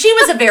 And she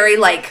was a very,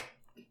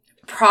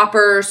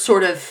 proper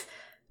sort of,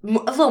 a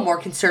little more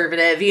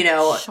conservative,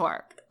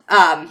 Sure.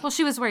 Well,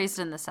 she was raised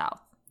in the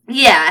South.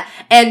 Yeah.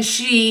 And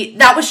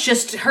that was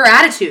just her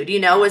attitude,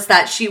 was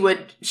that she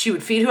would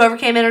feed whoever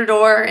came in her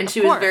door. And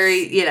she was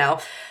very,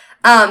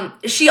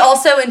 she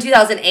also, in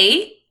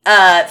 2008,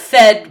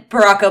 fed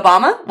Barack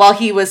Obama while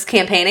he was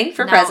campaigning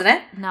for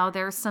president. Now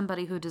there's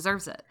somebody who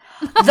deserves it.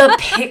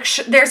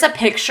 There's a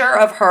picture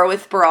of her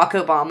with Barack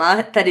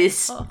Obama that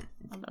is I'm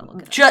gonna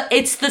look it up.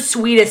 It's the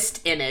sweetest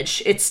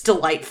image. It's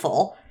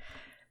delightful.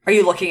 Are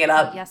you looking it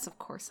up? Yes, of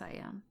course I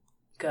am.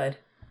 Good.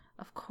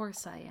 Of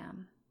course I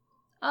am.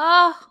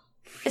 Oh,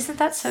 isn't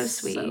that so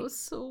sweet? So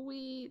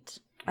sweet.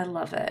 I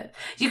love it.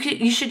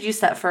 You should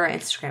use that for our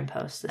Instagram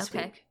post this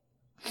week.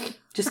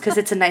 Just because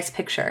it's a nice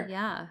picture.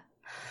 Yeah.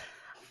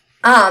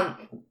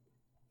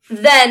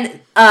 Then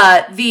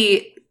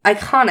the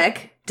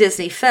iconic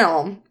Disney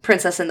film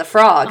Princess and the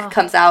Frog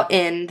comes out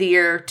in the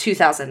year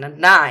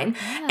 2009,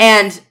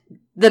 and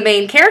the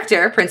main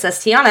character, Princess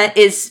Tiana,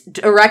 is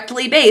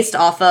directly based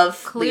off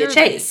of Leah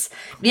Chase.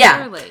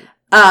 Yeah.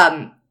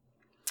 Clearly.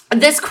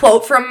 This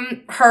quote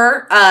from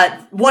her,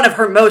 one of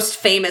her most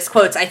famous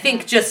quotes, I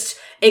think just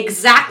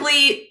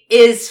exactly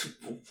is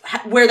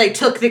where they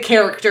took the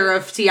character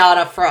of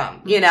Tiana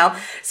from,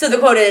 So the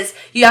quote is,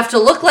 "You have to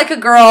look like a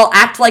girl,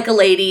 act like a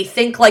lady,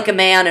 think like a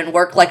man, and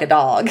work like a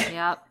dog."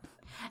 Yep.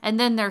 And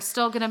then they're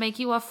still going to make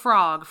you a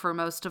frog for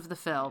most of the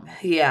film.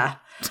 Yeah.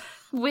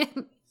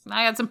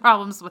 I had some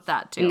problems with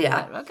that, too.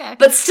 Yeah. But, okay.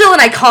 But still an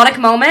iconic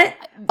moment.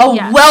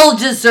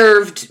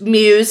 Well-deserved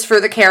muse for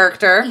the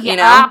character,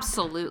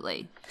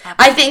 Absolutely.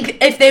 I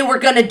think if they were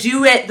going to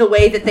do it the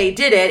way that they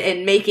did it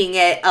and making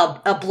it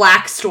a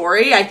black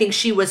story, I think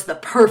she was the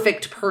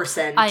perfect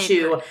person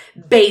to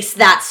base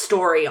that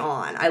story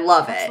on. I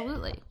love it.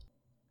 Absolutely.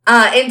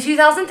 In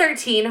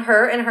 2013,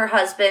 her and her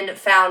husband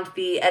found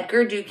the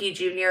Edgar Dooky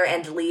Jr.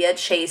 and Leah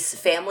Chase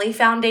Family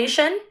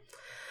Foundation.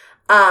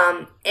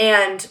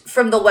 And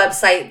from the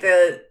website,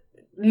 the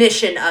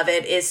mission of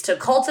it is to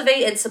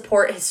cultivate and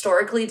support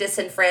historically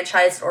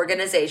disenfranchised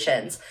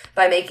organizations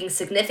by making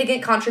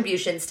significant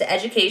contributions to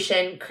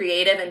education,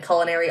 creative and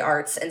culinary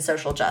arts, and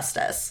social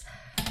justice.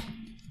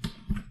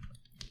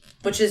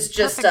 Which is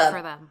just perfect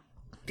for them.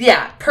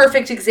 Yeah,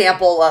 perfect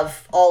example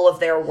of all of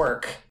their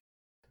work.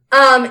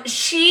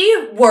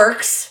 She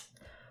works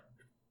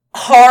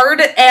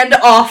hard and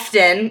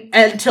often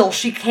until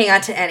she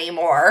can't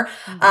anymore.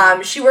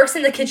 She works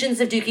in the kitchens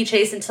of Dooky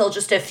Chase until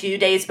just a few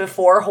days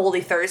before Holy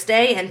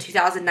Thursday in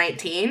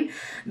 2019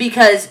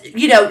 because,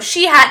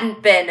 she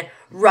hadn't been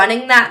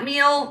running that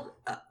meal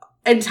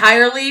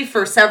entirely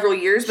for several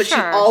years, but she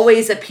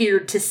always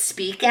appeared to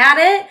speak at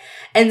it.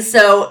 And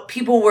so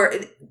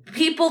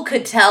people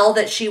could tell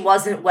that she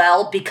wasn't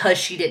well because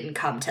she didn't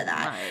come to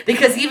that. Right.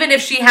 Because even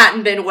if she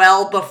hadn't been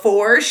well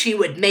before, she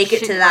would make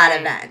it to that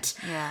event.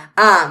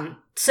 Yeah.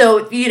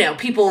 So,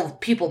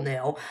 people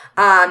knew.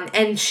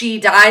 And she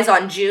dies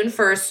on June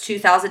 1st,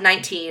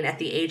 2019 at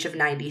the age of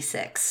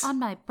 96. On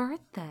my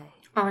birthday.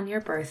 On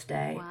your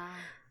birthday.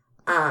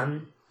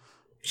 Wow.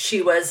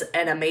 She was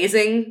an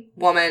amazing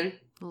woman.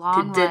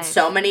 Did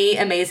so many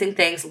amazing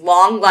things.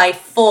 Long life,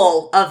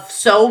 full of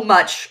so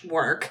much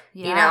work,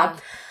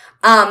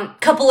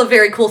 couple of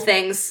very cool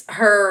things.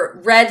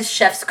 Her red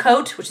chef's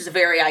coat, which is a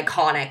very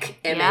iconic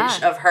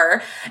image of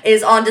her,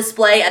 is on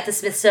display at the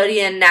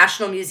Smithsonian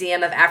National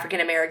Museum of African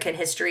American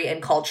History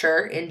and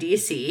Culture in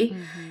D.C.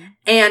 Mm-hmm.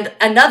 And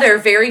another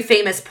very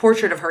famous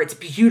portrait of her, it's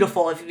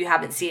beautiful if you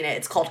haven't seen it,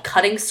 it's called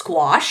Cutting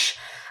Squash,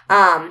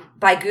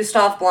 by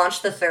Gustave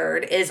Blanche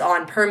III, is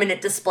on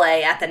permanent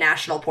display at the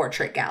National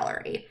Portrait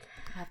Gallery.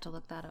 I have to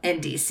look that up. In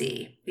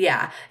DC.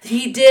 Yeah.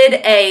 He did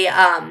a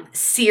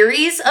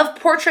series of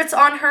portraits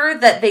on her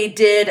that they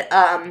did they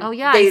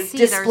I see.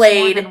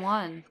 displayed. There's more than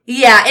one.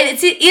 Yeah,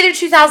 it's either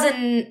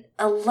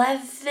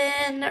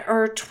 2011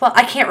 or 12,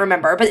 I can't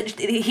remember, but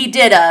he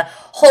did a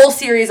whole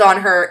series on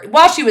her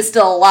while she was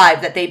still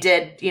alive that they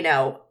did,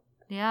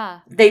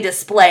 they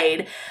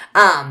displayed.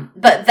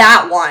 But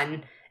that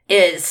one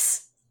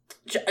is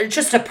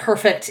just a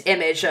perfect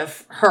image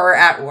of her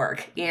at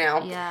work,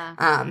 Yeah.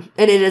 And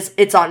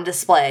it's on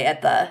display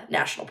at the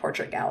National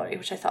Portrait Gallery,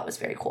 which I thought was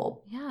very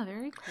cool. Yeah,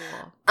 very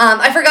cool.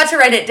 I forgot to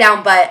write it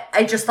down, but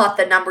I just thought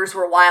the numbers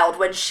were wild.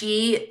 When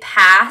she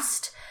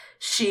passed,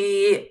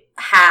 she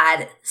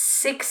had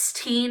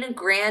 16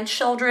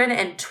 grandchildren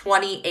and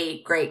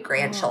 28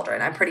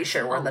 great-grandchildren. I'm pretty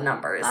sure were the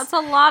numbers. That's a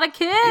lot of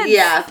kids.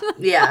 Yeah.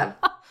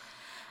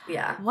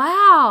 Yeah.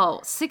 Wow.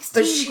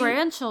 16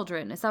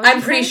 grandchildren. Is that what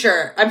I'm pretty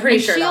sure. I'm pretty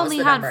sure that was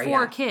the number. She only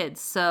had 4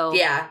 kids, so.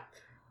 Yeah.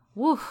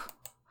 Woof.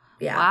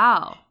 Yeah.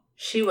 Wow.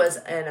 She was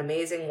an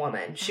amazing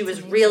woman. She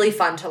was really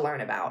fun to learn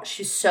about.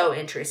 She's so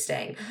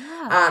interesting.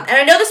 Yeah. And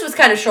I know this was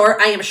kind of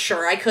short. I am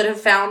sure I could have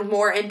found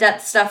more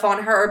in-depth stuff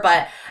on her,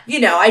 but,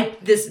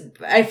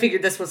 I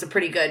figured this was a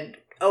pretty good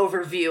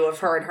overview of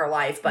her and her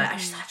life, but I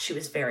just thought she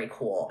was very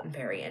cool and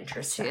very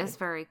interesting. She is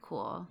very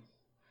cool.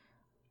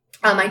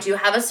 I do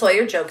have a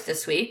Sawyer joke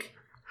this week.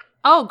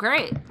 Oh,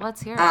 great.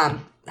 Let's hear it.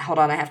 Hold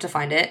on, I have to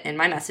find it in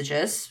my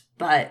messages,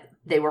 but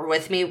they were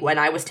with me when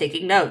I was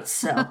taking notes,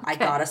 so okay. I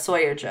got a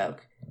Sawyer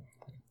joke.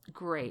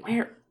 Great.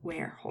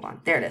 Where? Hold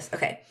on. There it is.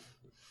 Okay.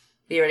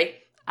 You ready?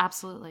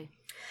 Absolutely.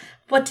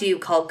 What do you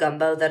call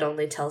gumbo that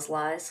only tells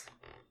lies?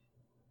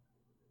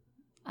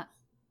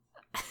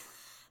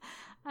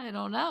 I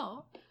don't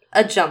know.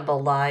 A jumbo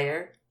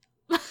liar.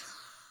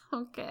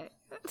 Okay.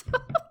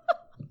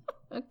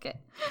 Okay.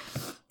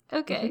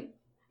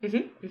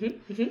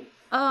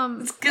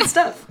 It's good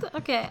stuff.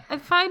 Okay, I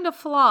find a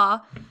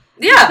flaw.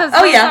 Yeah. Because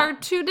those are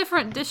 2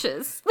 different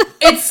dishes.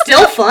 It's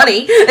still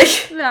funny.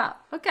 Yeah.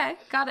 Okay.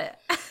 Got it.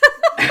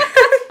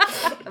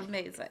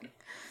 Amazing.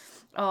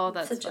 Oh,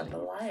 that's a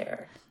jumbo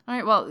liar. All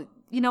right. Well,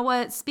 you know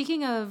what?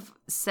 Speaking of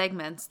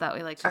segments that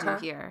we like to do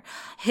here,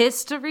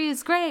 history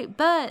is great,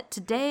 but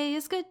today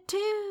is good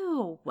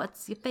too.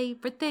 What's your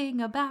favorite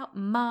thing about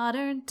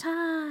modern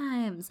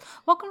times?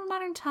 Welcome to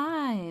Modern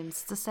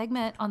Times. It's a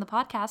segment on the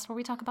podcast where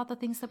we talk about the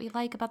things that we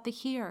like about the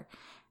here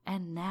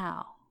and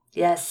now.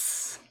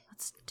 Yes.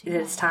 It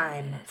is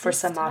time for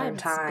some modern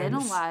times. It's been a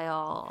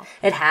while.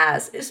 It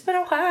has. It's been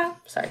a while.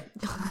 Sorry.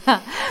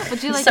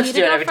 Would you like me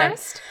to go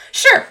first? Time.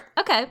 Sure.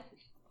 Okay.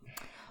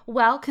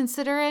 Well,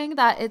 considering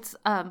that it's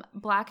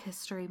Black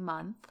History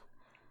Month,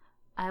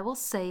 I will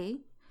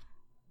say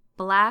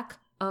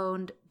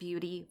Black-owned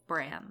beauty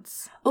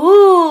brands.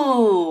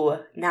 Ooh,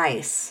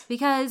 nice.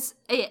 Because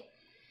it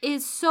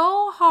is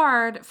so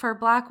hard for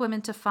Black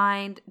women to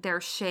find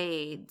their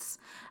shades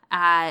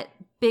at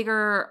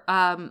bigger,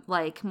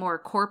 more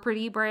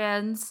corporate-y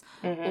brands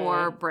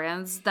or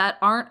brands that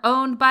aren't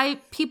owned by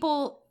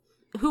people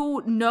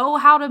who know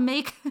how to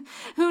make,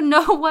 who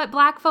know what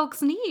Black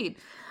folks need.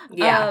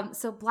 Yeah.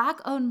 So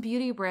Black-owned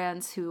beauty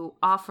brands who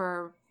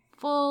offer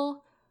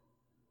full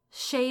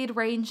shade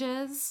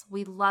ranges,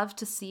 we love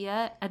to see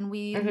it, and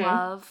we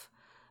love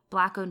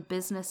Black-owned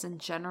business in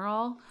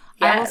general.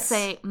 Yes. I will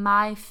say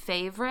my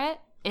favorite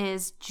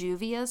is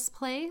Juvia's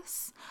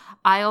Place.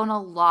 I own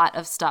a lot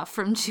of stuff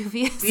from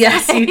Juvia's Place.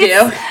 Yes, you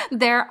do.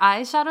 Their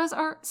eyeshadows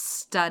are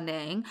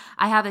stunning.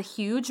 I have a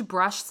huge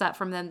brush set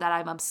from them that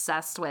I'm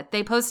obsessed with.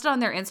 They posted on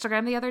their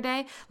Instagram the other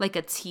day, like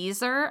a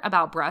teaser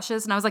about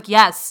brushes, and I was like,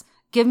 yes,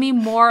 Give me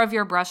more of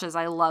your brushes.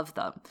 I love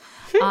them.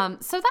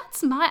 So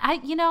that's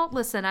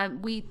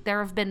listen, there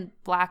have been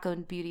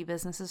Black-owned beauty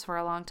businesses for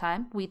a long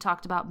time. We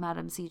talked about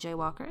Madam C.J.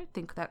 Walker. I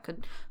think that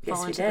could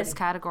fall into this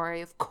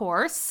category, of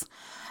course.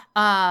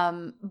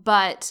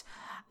 But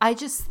I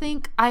just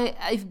think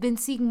I've been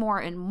seeing more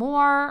and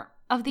more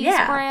of these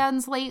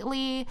brands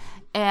lately.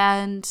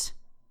 And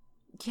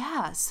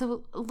yeah,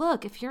 so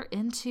look, if you're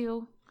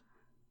into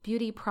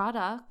beauty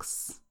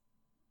products,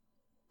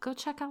 go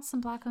check out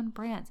some Black-owned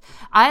brands.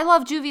 I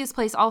love Juvia's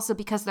Place also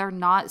because they're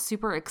not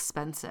super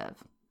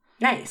expensive.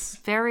 Nice.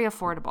 Very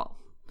affordable.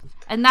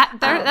 And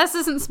this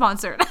isn't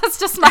sponsored. That's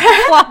just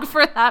my plug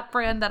for that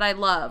brand that I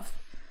love.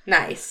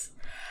 Nice.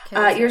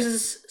 Yours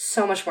is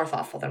so much more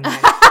thoughtful than mine.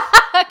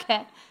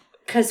 Okay.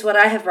 Because what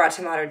I have brought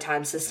to modern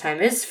times this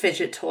time is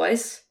fidget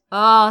toys.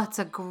 Oh, it's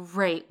a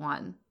great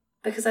one.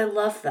 Because I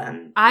love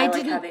them. I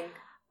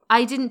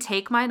didn't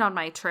take mine on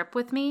my trip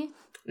with me.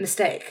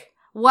 Mistake.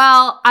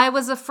 Well, I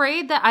was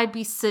afraid that I'd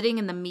be sitting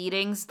in the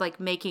meetings, like,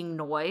 making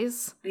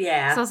noise.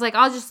 Yeah. So I was like,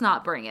 I'll just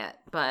not bring it.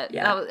 But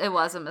it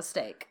was a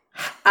mistake.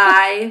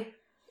 I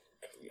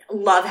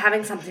love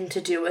having something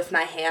to do with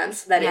my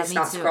hands that is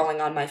not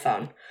scrolling on my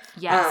phone.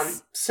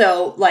 Yes.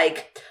 So,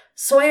 like,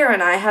 Sawyer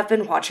and I have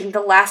been watching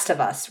The Last of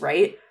Us,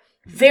 right?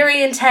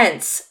 Very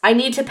intense. I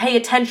need to pay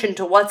attention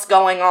to what's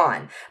going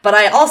on. But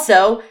I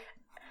also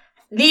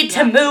need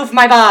to move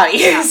my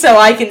body so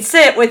I can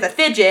sit with a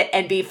fidget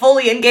and be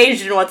fully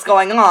engaged in what's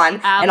going on.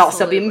 Absolutely. And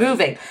also be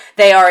moving.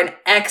 They are an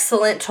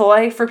excellent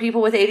toy for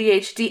people with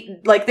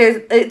ADHD. Like,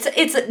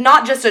 it's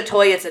not just a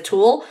toy, it's a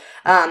tool.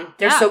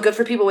 They're so good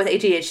for people with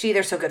ADHD.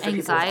 They're so good for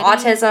people with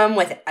autism,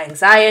 with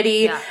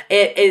anxiety. Yeah.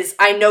 It is,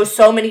 I know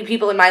so many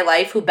people in my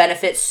life who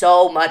benefit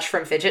so much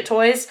from fidget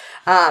toys.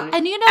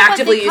 And you know,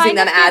 actively using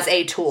them as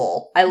a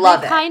tool. I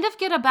love it. They kind of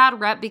get a bad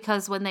rep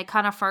because when they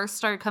kind of first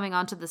started coming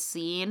onto the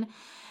scene,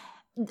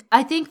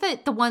 I think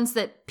that the ones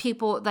that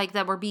people like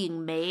that were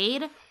being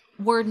made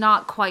were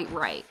not quite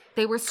right.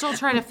 They were still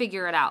trying to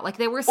figure it out. Like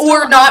they were still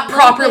or not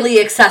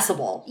properly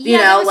accessible. Yeah, you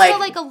know, they were still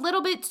like a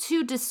little bit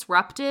too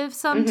disruptive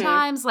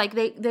sometimes. Mm-hmm. Like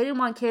they didn't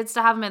want kids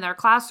to have them in their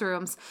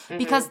classrooms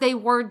because they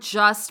were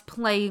just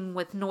playing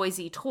with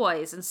noisy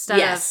toys instead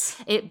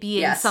of it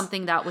being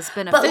something that was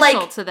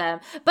beneficial to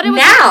them. But it was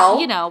now,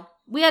 you know,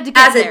 we had to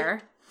get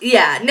there.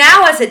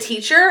 Now as a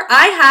teacher,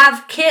 I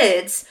have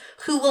kids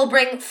who will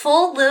bring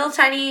full little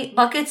tiny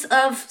buckets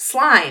of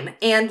slime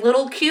and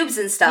little cubes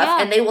and stuff,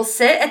 and they will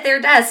sit at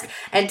their desk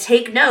and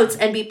take notes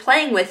and be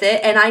playing with it,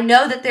 and I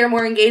know that they're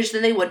more engaged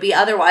than they would be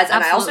otherwise,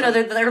 and I also know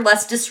that they're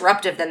less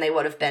disruptive than they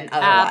would have been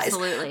otherwise.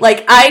 Absolutely.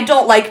 Like, I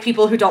don't like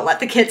people who don't let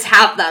the kids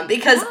have them,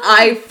 because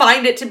I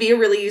find it to be a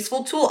really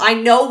useful tool. I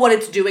know what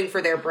it's doing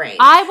for their brain.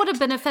 I would have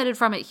benefited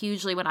from it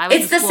hugely when I was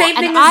in school. It's the same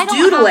thing as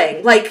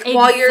doodling,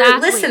 while you're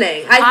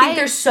listening. I think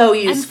they're so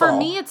useful. And for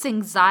me, it's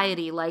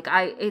anxiety. Like,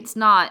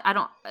 I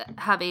don't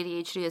have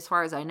ADHD as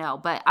far as I know,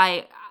 but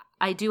I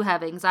do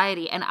have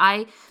anxiety, and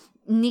I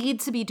need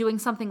to be doing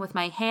something with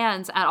my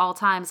hands at all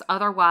times.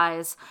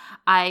 Otherwise,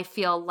 I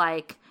feel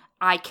like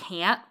I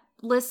can't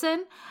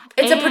listen.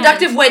 It's a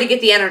productive way to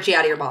get the energy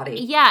out of your body.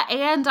 Yeah,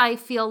 and I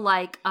feel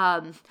like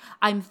I'm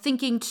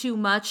thinking too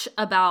much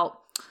about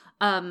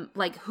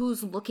like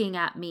who's looking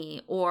at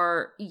me,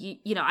 or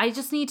you know, I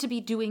just need to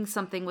be doing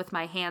something with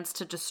my hands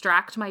to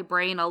distract my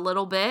brain a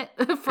little bit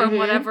from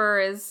whatever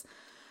is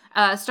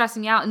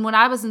stressing me out. And when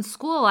I was in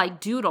school, I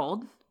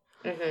doodled,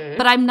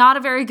 but I'm not a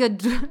very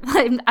good,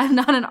 I'm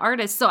not an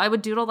artist, so I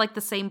would doodle like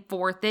the same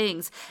 4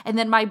 things, and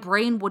then my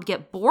brain would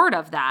get bored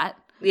of that.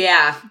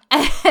 Yeah.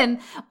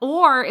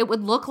 Or it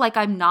would look like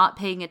I'm not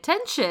paying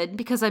attention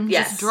because I'm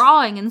just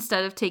drawing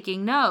instead of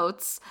taking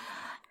notes.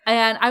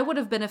 And I would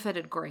have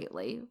benefited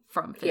greatly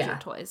from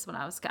fidget toys when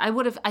I was I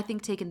would have, I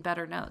think, taken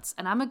better notes.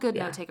 And I'm a good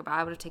note taker, but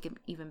I would have taken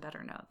even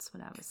better notes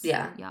when I was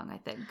young, I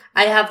think.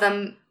 I have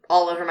them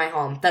all over my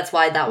home. That's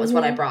why that was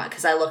what I brought,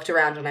 because I looked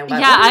around and I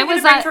went, I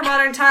was bring for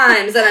modern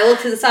times, and I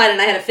looked to the side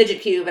and I had a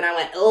fidget cube and I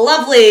went,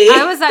 lovely.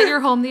 I was at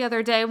your home the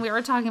other day and we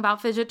were talking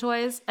about fidget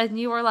toys, and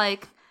you were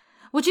like,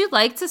 would you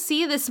like to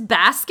see this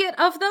basket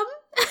of them?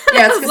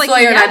 Yeah, it's because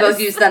Sawyer and I both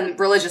use them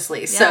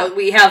religiously, so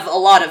we have a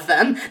lot of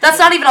them. That's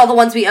not even all the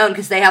ones we own,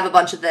 because they have a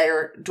bunch of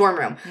their dorm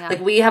room. Yeah.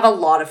 Like, we have a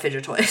lot of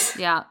fidget toys.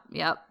 Yeah,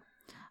 yep.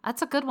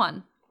 That's a good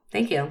one.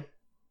 Thank you.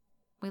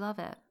 We love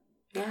it.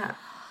 Yeah.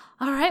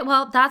 All right,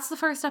 well, that's the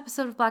first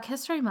episode of Black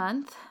History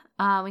Month.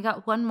 We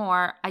got one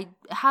more. I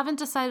haven't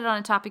decided on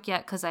a topic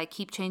yet because I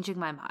keep changing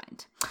my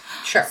mind.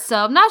 Sure. So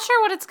I'm not sure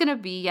what it's going to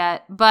be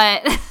yet,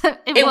 but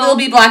it will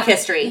be Black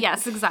History.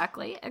 Yes,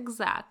 exactly.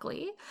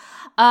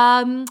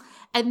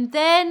 And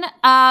then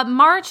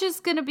March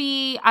is going to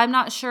be, I'm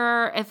not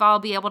sure if I'll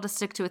be able to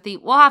stick to a theme.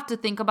 We'll have to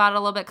think about it a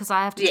little bit because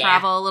I have to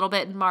travel a little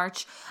bit in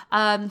March.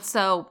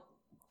 So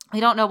we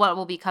don't know what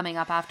will be coming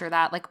up after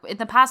that. Like in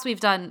the past, we've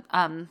done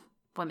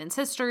women's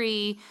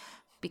history,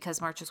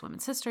 because March is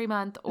Women's History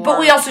Month. But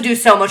we also do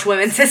so much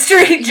women's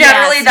history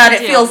generally that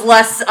it feels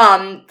less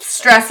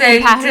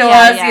stressing to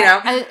us, you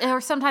know. Or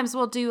sometimes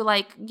we'll do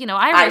like, you know,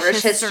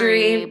 Irish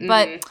history.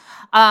 But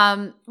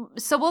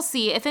so we'll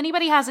see. If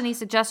anybody has any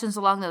suggestions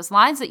along those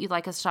lines that you'd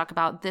like us to talk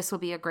about, this will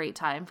be a great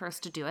time for us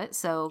to do it.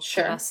 So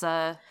give us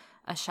a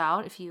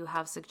shout if you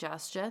have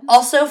suggestions.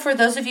 Also, for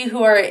those of you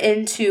who are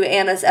into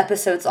Anna's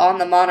episodes on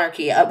the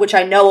monarchy, which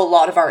I know a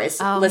lot of our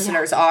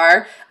listeners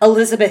are,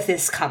 Elizabeth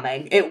is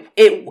coming.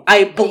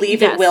 I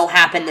believe it will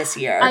happen this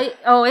year.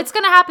 It's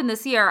going to happen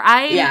this year.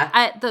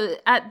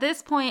 At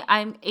this point,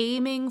 I'm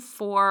aiming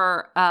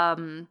for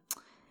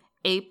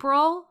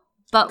April,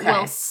 but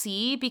we'll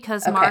see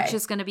because March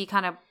is going to be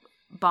kind of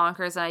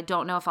bonkers, and I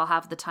don't know if I'll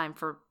have the time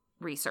for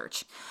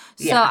research.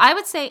 So I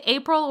would say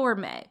April or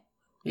May.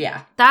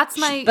 Yeah. That's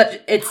my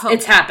But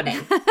it's happening.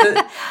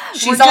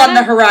 She's on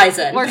the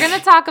horizon. We're going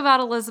to talk about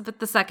Elizabeth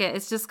II.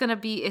 It's just going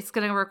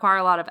to require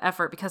a lot of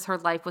effort because her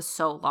life was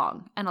so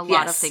long and a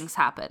lot of things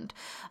happened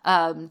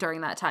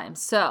during that time.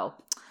 So,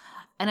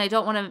 and I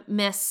don't want to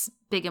miss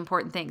big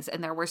important things,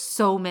 and there were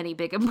so many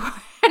big important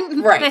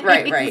things.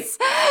 Right.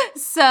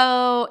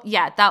 So,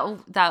 yeah,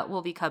 that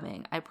will be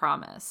coming, I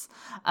promise.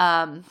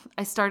 I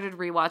started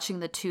rewatching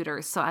The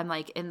Tudors, so I'm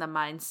like in the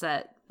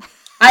mindset.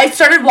 I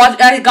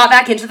got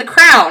back into The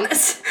Crown.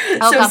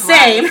 So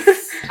same.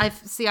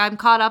 I'm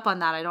caught up on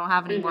that. I don't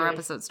have any more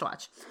episodes to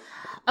watch.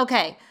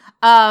 Okay.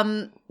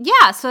 So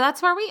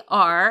that's where we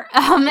are.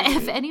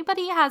 If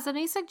anybody has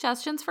any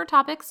suggestions for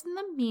topics in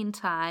the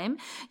meantime,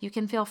 you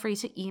can feel free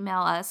to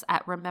email us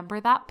at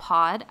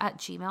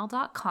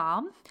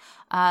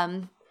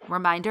rememberthatpod@gmail.com.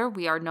 Reminder,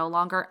 we are no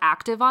longer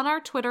active on our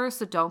Twitter,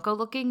 so don't go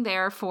looking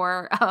there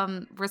for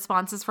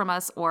responses from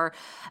us or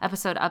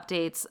episode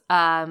updates.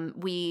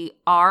 We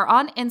are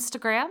on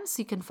Instagram,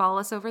 so you can follow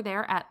us over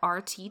there at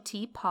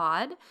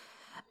RTTpod.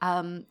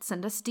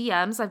 Send us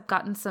DMs. I've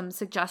gotten some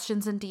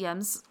suggestions in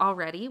DMs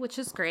already, which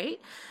is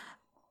great.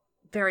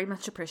 Very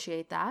much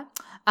appreciate that.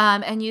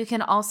 And you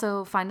can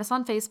also find us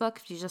on Facebook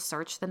if you just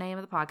search the name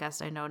of the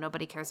podcast. I know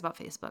nobody cares about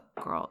Facebook,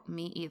 girl,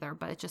 me either,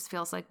 but it just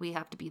feels like we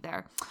have to be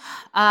there.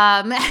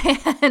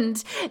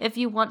 And if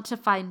you want to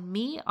find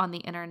me on the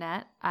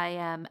internet, I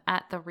am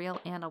at The Real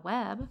Anna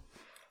Webb.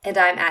 And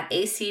I'm at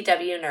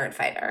ACW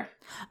Nerdfighter.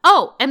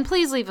 Oh, and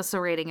please leave us a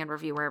rating and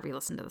review wherever you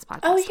listen to this podcast.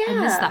 Oh, yeah. I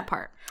missed that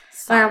part.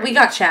 We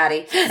got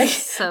chatty.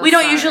 We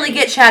don't usually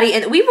get chatty.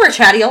 And we were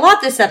chatty a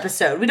lot this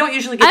episode. We don't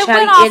usually get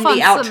chatty in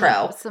the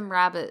outro. Some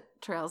rabbit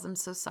trails. I'm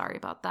so sorry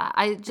about that.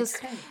 I just,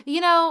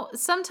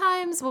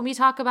 sometimes when we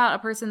talk about a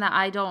person that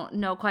I don't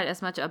know quite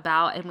as much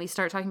about and we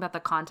start talking about the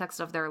context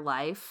of their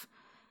life,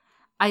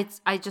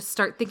 I just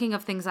start thinking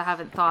of things I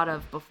haven't thought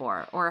of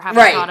before or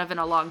haven't thought of in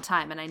a long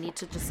time, and I need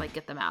to just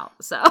get them out.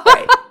 So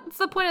it's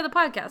the point of the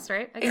podcast,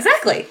 right?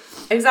 Exactly.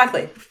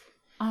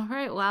 All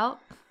right. Well,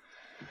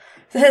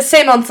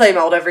 same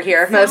old over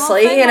here,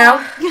 mostly, you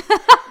know.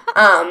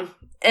 And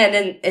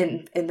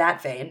in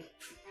that vein,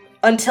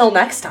 until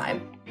next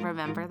time.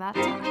 Remember that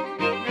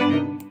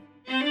time.